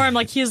Sean, the more I'm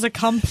like, he is a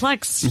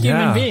complex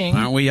human being.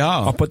 Aren't we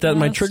all? I'll put that in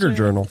my That's trigger true.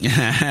 journal.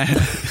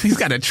 He's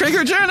got a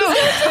trigger journal.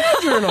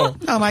 Journal.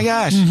 Oh my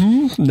gosh.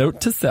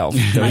 Note to self: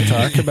 don't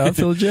talk about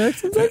Phil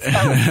Jackson's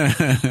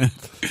ex.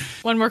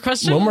 One more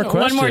question? One more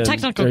One more question.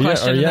 technical Or yeah,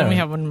 question, or and yeah. then we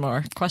have one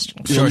more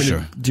question. Sure,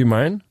 sure. Do you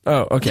mind?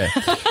 Oh, okay.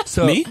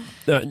 So Me?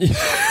 yeah. Do you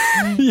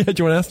want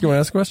to ask? You want to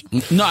ask a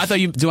question? No, I thought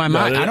you. Do I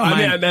mind? I don't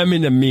mind. I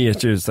mean, to me,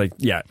 it's just like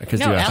because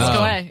No, you asked. ask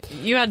away.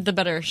 You had the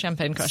better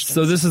champagne question.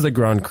 So this is a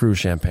Grand Cru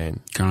champagne.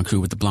 Grand Cru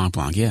with the Blanc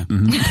Blanc, yeah.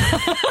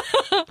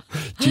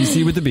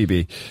 GC with the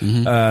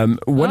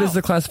BB. What is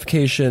the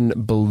classification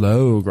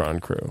below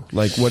Grand Cru?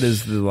 Like, what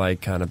is the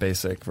like kind of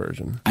basic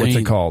version? What's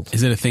it called?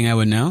 Is it a thing I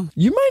would know?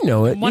 You might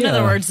know it. One yeah. of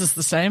the words is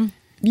the same.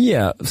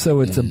 Yeah.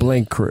 So it's a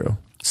blank Cru.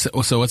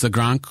 So what's a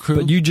Grand Cru?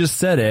 But you just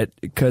said it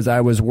because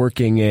I was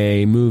working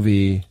a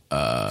movie.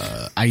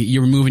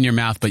 You're moving your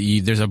mouth, but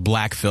there's a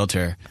black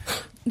filter.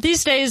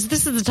 These days,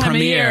 this is the time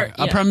of year.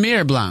 A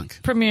Premier Blanc.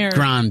 Premier.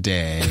 Grande.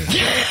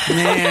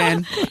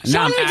 Man.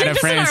 Now I'm we out did of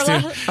this in France,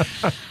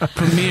 our too.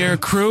 Premier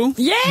Crew.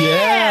 Yeah.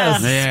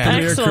 Yes. Yeah.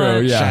 Premier Excellent.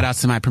 Cru. Yeah. Shout out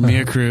to my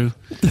Premier Crew.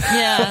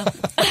 Yeah.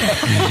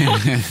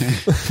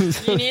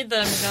 You need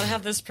them. You gotta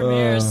have this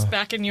premieres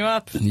backing you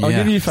up. I'll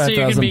Yeah. give you So you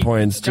can 5,000 be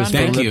points just for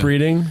Thank lip you.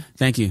 reading.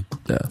 Thank you.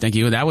 Yeah. Thank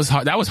you. That was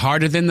hard. That was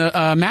harder than the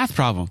math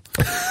problem.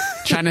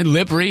 Trying to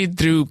lip read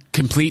through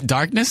complete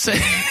darkness.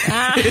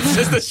 It's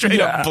just a straight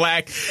up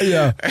black.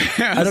 Yeah.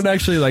 I don't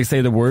actually like say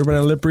the word when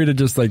I lip read it,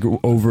 just like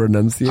over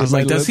enunciate. I was my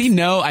like, does lips. he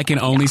know I can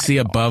only see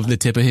above the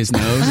tip of his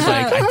nose?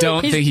 Like, I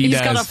don't think he He's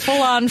does. got a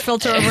full-on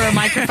filter over a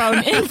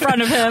microphone in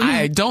front of him.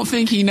 I don't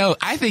think he knows.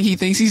 I think he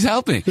thinks he's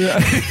helping.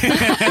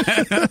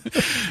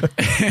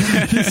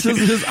 It's just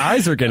his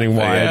eyes are getting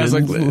wide. Yeah, it's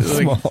and like,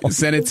 small.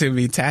 send it to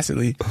me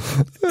tacitly.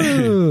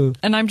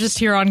 And I'm just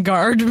here on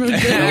guard. on guard.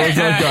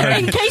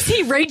 In case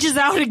he rages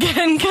out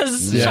again,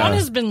 because Sean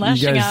has been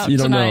lashing you guys, out you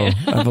don't tonight.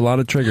 know. I have a lot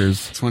of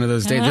triggers. It's one of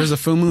those days. There was a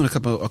full moon a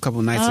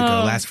couple nights ago,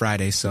 last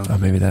Friday. So Oh,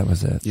 maybe that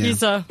was it. yeah.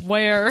 He's a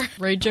were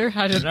rager.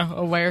 I don't know,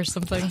 aware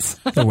something.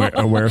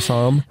 Aware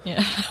psalm?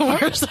 Yeah,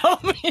 aware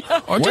some.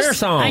 Yeah. or Where just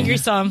song? Angry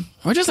some.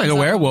 or just like a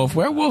werewolf.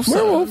 Werewolves.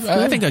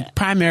 I think a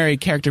primary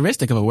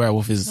characteristic of a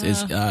werewolf is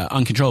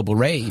uncontrollable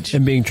rage.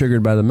 And being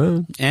triggered by the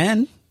moon.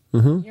 And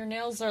Your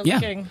nails are Yeah.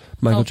 looking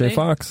Michael J. healthy.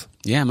 Fox.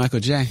 yeah, Michael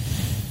J.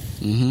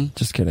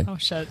 Just kidding. Oh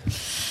shit.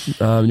 You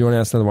want to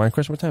ask another wine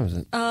question? What time is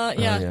it? Yeah.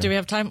 yeah. Do we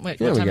have time? Wait,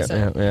 Yeah, what we time got. is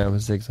it? Yeah, it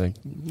was zigzag.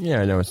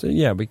 Yeah, I know. It's we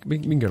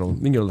can go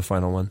to the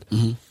final one.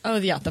 Oh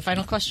yeah, the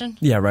final question.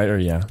 Yeah, right. Or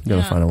go to the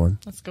Yeah. final one.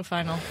 Let's go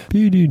final.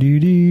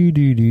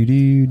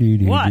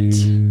 What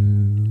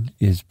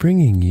is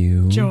bringing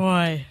you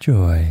Joy.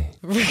 joy?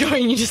 We're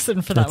going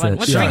unison for that That's one. it.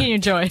 What's Yeah. bringing you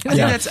joy?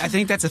 I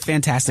think that's a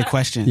fantastic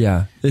question.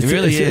 Yeah, It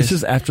really It's is.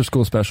 just after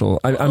school special.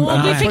 I'm Well,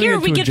 we turning figure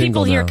it we to a get people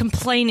jingle here now.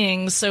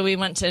 complaining, so we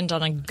want to end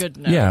on a good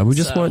note. Yeah, we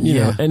just So, want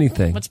Yeah.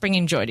 anything. What's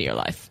bringing joy to your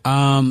life?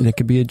 And it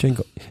could be a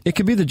jingle. It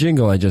could be the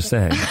jingle I just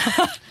sang.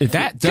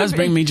 That does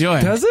bring me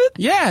joy. Does it?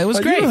 Yeah, it was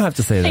Oh, great. You don't have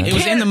to say that. It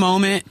was in the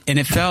moment, and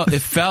it felt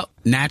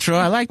natural.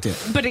 I liked it.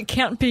 But it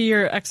can't be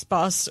your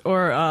ex-boss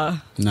or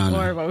No.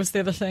 or what was the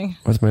other thing?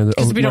 What's my other?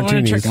 Because we don't want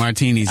to martinis. trick.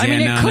 Martinis. I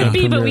mean, yeah, it no, could no.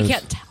 be, but we Premieres.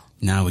 can't tell.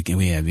 No,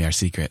 we have our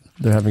secret.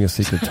 They're having a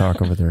secret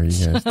talk over there, you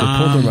guys. They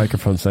pulled their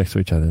microphones next to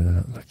each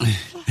other.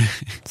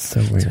 It's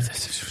so weird.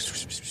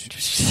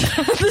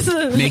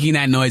 Making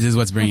that noise is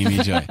what's bringing me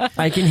joy.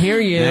 I can hear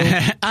you.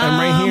 I'm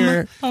right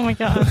here. Oh my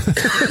god.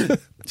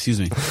 Excuse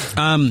me.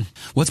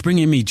 What's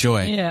bringing me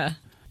joy? Yeah.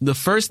 the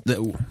first,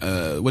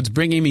 what's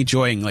bringing me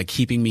joy and like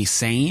keeping me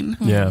sane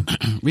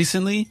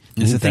recently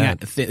is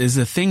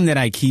the thing that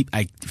I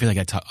feel like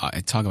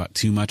I talk about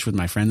too much with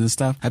my friends and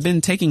stuff. I've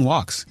been taking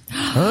walks.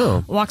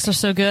 Walks are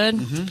so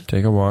good.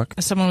 Take a walk.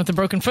 As someone with a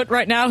broken foot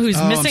right now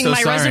who's missing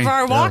my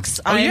reservoir walks,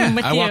 I'm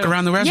with you. I walk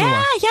around the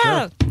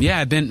reservoir. Yeah,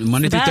 I've been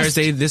Monday through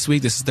Thursday this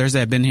week. This is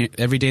Thursday. I've been here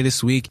every day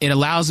this week. It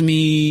allows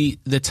me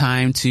the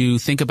time to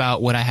think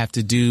about what I have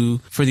to do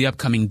for the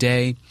upcoming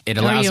day. It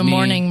allows Are you a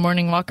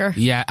morning walker?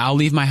 Yeah, I'll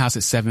leave my house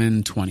at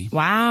 7:20.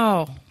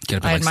 Wow. Get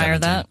up at I like admire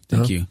 7:10. that.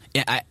 Thank you.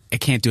 Yeah, I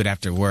can't do it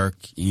after work,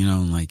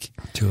 like.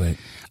 Too late.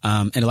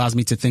 It allows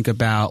me to think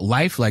about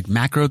life, like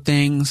macro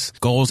things,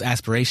 goals,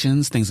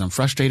 aspirations, things I'm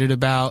frustrated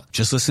about.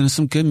 Just listen to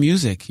some good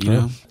music, you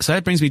know? So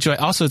that brings me joy.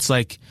 Also, it's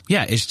like,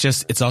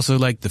 it's also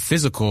like the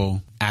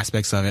physical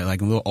aspects of it.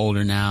 Like I'm a little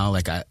older now.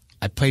 Like I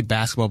played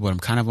basketball, but I'm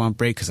kind of on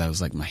break because I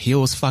was like, my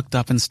heel was fucked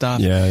up and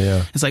stuff.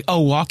 Yeah. It's like,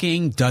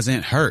 walking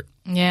doesn't hurt.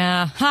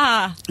 Yeah.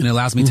 Ha. And it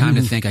allows me time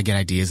to think. I get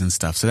ideas and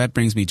stuff. So that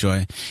brings me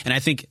joy. And I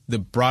think the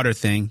broader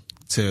thing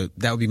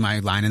that would be my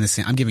line in the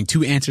sand. I'm giving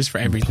 2 answers for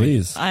everything.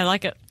 Please. I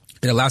like it.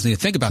 It allows me to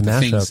think about the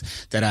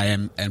things that I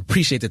am and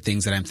appreciate the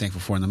things that I'm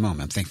thankful for in the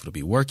moment. I'm thankful to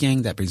be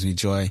working. That brings me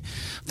joy.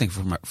 I'm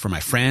thankful for my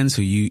friends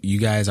who you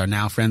guys are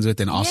now friends with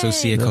and also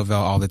see at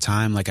Covell all the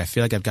time. Like I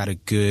feel like I've got a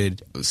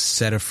good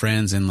set of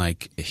friends in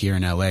like here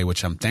in LA,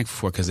 which I'm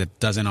thankful for because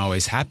it doesn't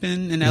always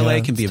happen in LA.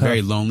 It can be a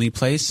very lonely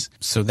place.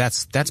 So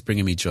that's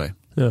bringing me joy.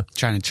 Yeah.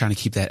 Trying to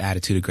keep that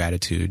attitude of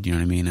gratitude, you know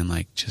what I mean? And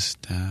like just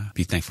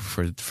be thankful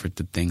for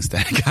the things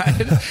that I got.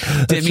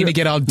 Didn't mean to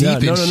get all deep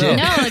and shit.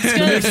 No, it's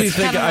good. It makes me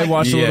think I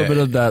watched a little bit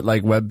of that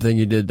like web thing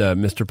you did,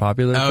 Mr.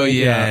 Popular. Oh thing.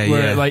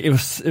 yeah. Like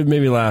it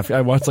made me laugh.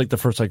 I watched like the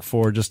first like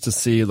 4 just to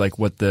see like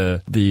what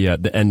the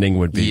ending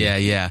would be.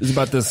 Yeah. It's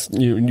about this.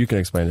 You can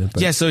explain it.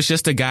 But. Yeah, so it's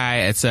just a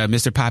guy. It's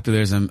Mr.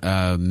 Popular is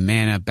a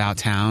man about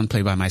town,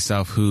 played by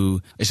myself,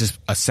 who it's just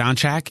a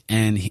soundtrack,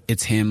 and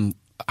it's him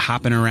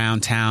hopping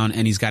around town,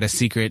 and he's got a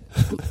secret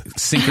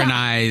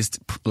synchronized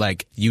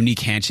like unique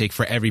handshake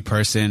for every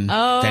person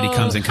that he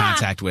comes in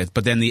contact with.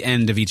 But then the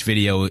end of each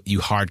video, you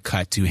hard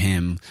cut to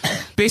him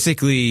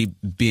basically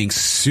being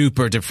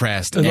super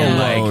depressed and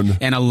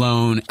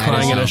alone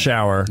crying in a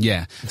shower.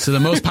 Yeah. So the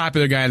most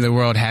popular guy in the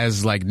world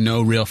has like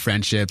no real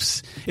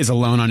friendships, is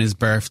alone on his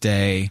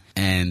birthday,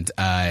 and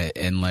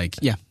like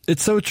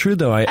It's so true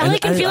though. I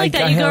can feel like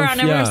that. You go around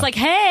and everyone's like,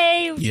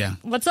 hey,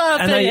 what's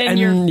up?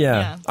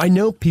 I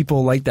know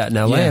people like that in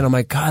LA, and I'm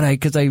like, God,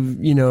 because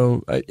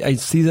I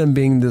see them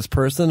being this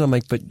person. I'm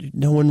like, but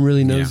no one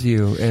really knows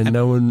you, and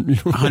no one.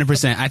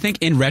 100%. I think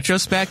in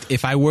retrospect,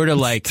 if I were to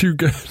like, too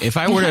good. If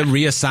I were to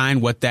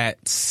reassign what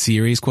that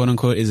series, quote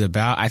unquote, is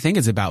about, I think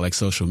it's about like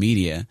social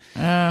media.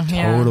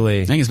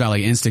 Totally. I think it's about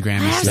like Instagram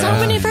and stuff,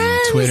 so many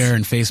friends. Twitter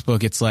and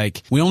Facebook. It's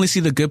like we only see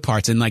the good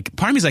parts, and like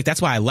part of me is like,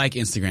 that's why I like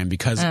Instagram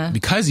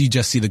because you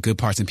just see the good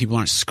parts and people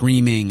aren't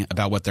screaming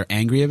about what they're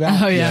angry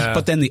about. Oh yeah.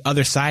 But then the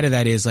other side of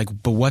that is like,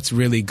 but what's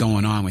really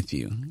going on with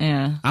you?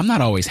 Yeah. I'm not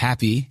always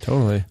happy.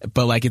 Totally.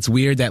 But like it's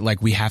weird that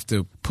like we have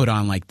to put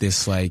on like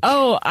this like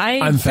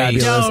I'm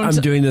fabulous.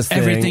 I'm doing this thing.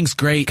 Everything's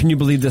great. Can you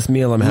believe this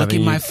meal I'm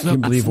having? Can you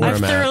believe where I've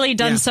I'm at? thoroughly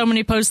done so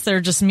many posts that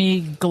are just me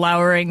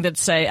glowering that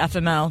say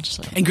FML. Just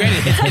like, and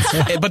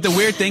granted, but the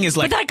weird thing is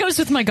like but that goes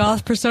with my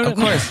goth persona.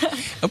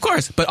 Of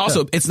course. But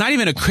also, it's not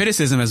even a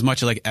criticism as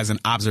much like as an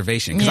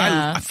observation because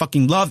I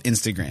fucking love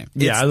Instagram.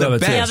 It's I love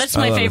it too. Yeah, that's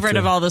my favorite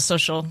of all the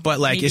social. But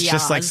like, it's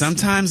just like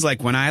sometimes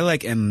like when I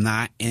like am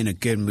not in a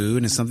good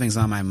mood and something's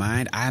on my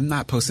mind, I'm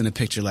not posting a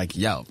picture like,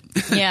 yo,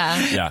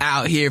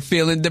 out here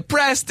feeling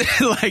depressed.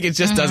 Like it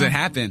just doesn't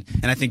happen.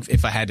 And I think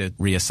if I had to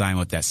reassign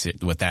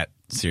what that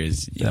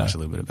series watch a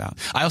little bit about,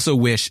 I also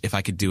wish if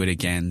I could do it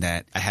again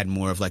that I had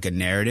more of like a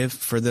narrative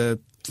for the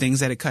things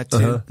that it cut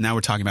to. Now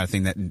we're talking about a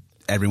thing that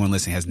everyone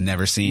listening has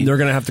never seen. They're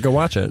gonna have to go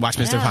watch it. Watch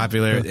Mr.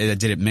 Popular. I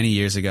did it many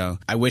years ago.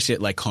 I wish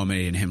it like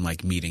culminated in him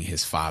like meeting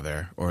his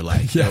father, or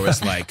like there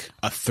was like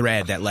a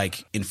thread that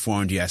like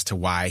informed you as to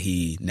why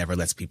he never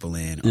lets people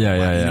in. Or you know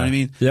what I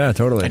mean? Yeah,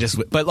 totally.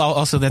 But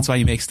also that's why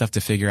you make stuff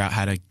to figure out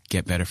how to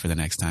get better for the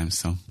next time.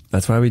 So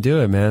that's why we do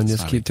it, man.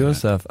 Just keep doing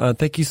stuff.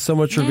 Thank you so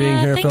much for being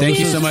here, Phil. Thank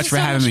you so much for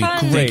having me.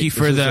 Thank you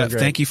for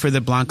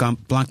the Blanc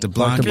de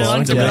Blanc.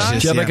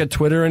 Delicious. Do you have like a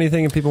Twitter or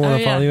anything if people want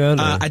to follow you at?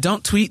 I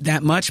don't tweet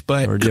that much,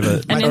 but or do you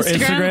have an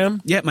Instagram?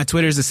 Yeah, my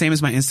Twitter is the same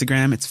as my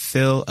Instagram. It's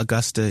Phil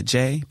Augusta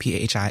J,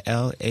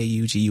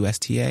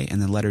 PhilAugusta,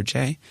 and the letter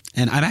J.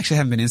 And I actually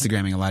haven't been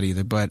Instagramming a lot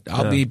either, but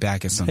I'll be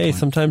back at some point. Hey,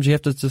 sometimes you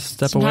have to just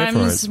step away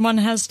from it. Sometimes one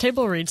has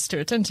table reads to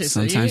attend to.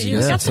 Sometimes so you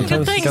got some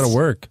good things. You got to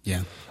work.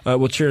 Yeah.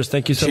 Well, cheers.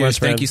 Thank you so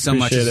much, man. Thank you so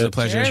much. It's a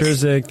pleasure. Cheers,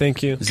 Zig.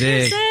 Thank you.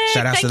 Zig.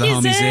 Shout out to the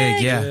homie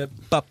Zig. Yeah.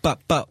 Bup.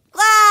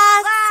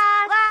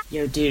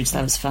 Yo, dudes,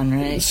 that was fun,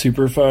 right?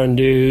 Super fun,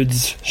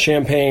 dudes.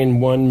 Champagne,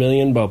 1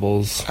 million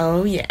bubbles.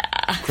 Oh, yeah.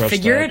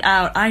 figure that. it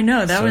out. I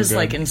know, that So was good.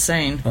 like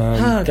insane.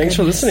 Thanks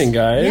for listening,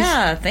 guys.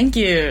 Yeah, thank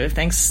you.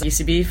 Thanks,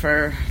 UCB,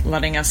 for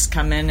letting us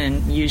come in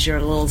and use your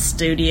little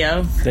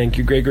studio. Thank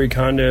you, Gregory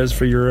Condes,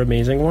 for your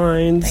amazing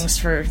wines. Thanks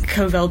for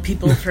Covell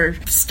people for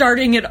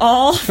starting it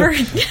all.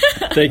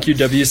 Thank you,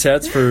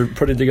 WSETs, for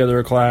putting together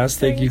a class.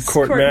 Thank you,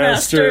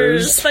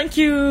 Courtmasters. Thank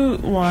you,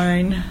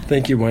 wine.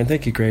 Thank you, wine.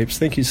 Thank you, grapes.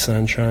 Thank you,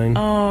 sunshine.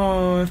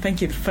 Oh,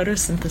 thank you,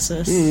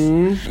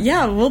 photosynthesis.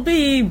 Yeah, we'll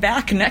be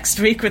back next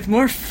week with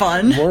more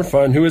fun. More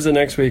fun. Who is it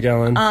next week,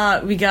 Ellen?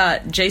 We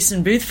got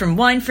Jason Booth from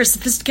Wine for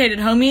Sophisticated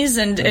Homies,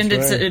 and right.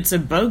 it's a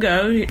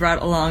BOGO. He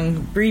brought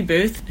along Bree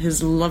Booth,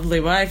 his lovely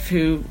wife,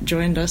 who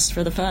joined us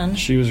for the fun.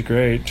 She was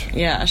great.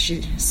 Yeah,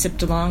 she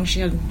sipped along. She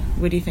had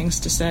witty things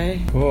to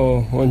say.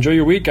 Cool. Well, enjoy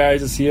your week,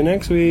 guys. I'll see you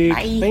next week.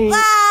 Bye. Thanks.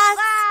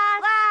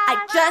 I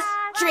just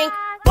drink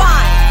wine.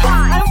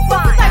 I don't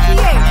fuck with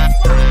IPA.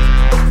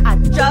 I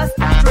just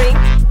drink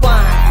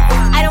wine.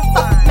 I don't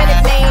fuck with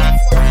Minute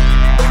Maids.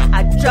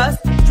 I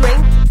just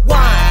drink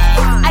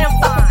wine. I don't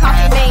fuck with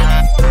coffee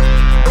mates.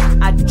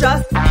 I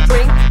just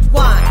drink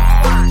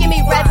wine. Give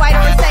me red, white,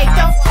 or rosé.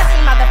 Don't touch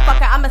me,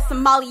 motherfucker. I'm a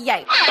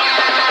sommelier.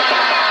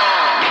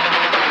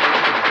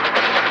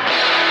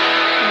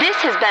 This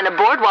has been a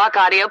Boardwalk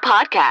Audio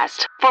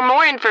podcast. For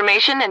more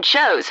information and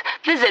shows,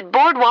 visit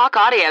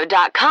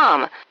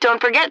boardwalkaudio.com.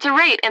 Don't forget to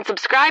rate and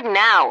subscribe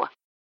now.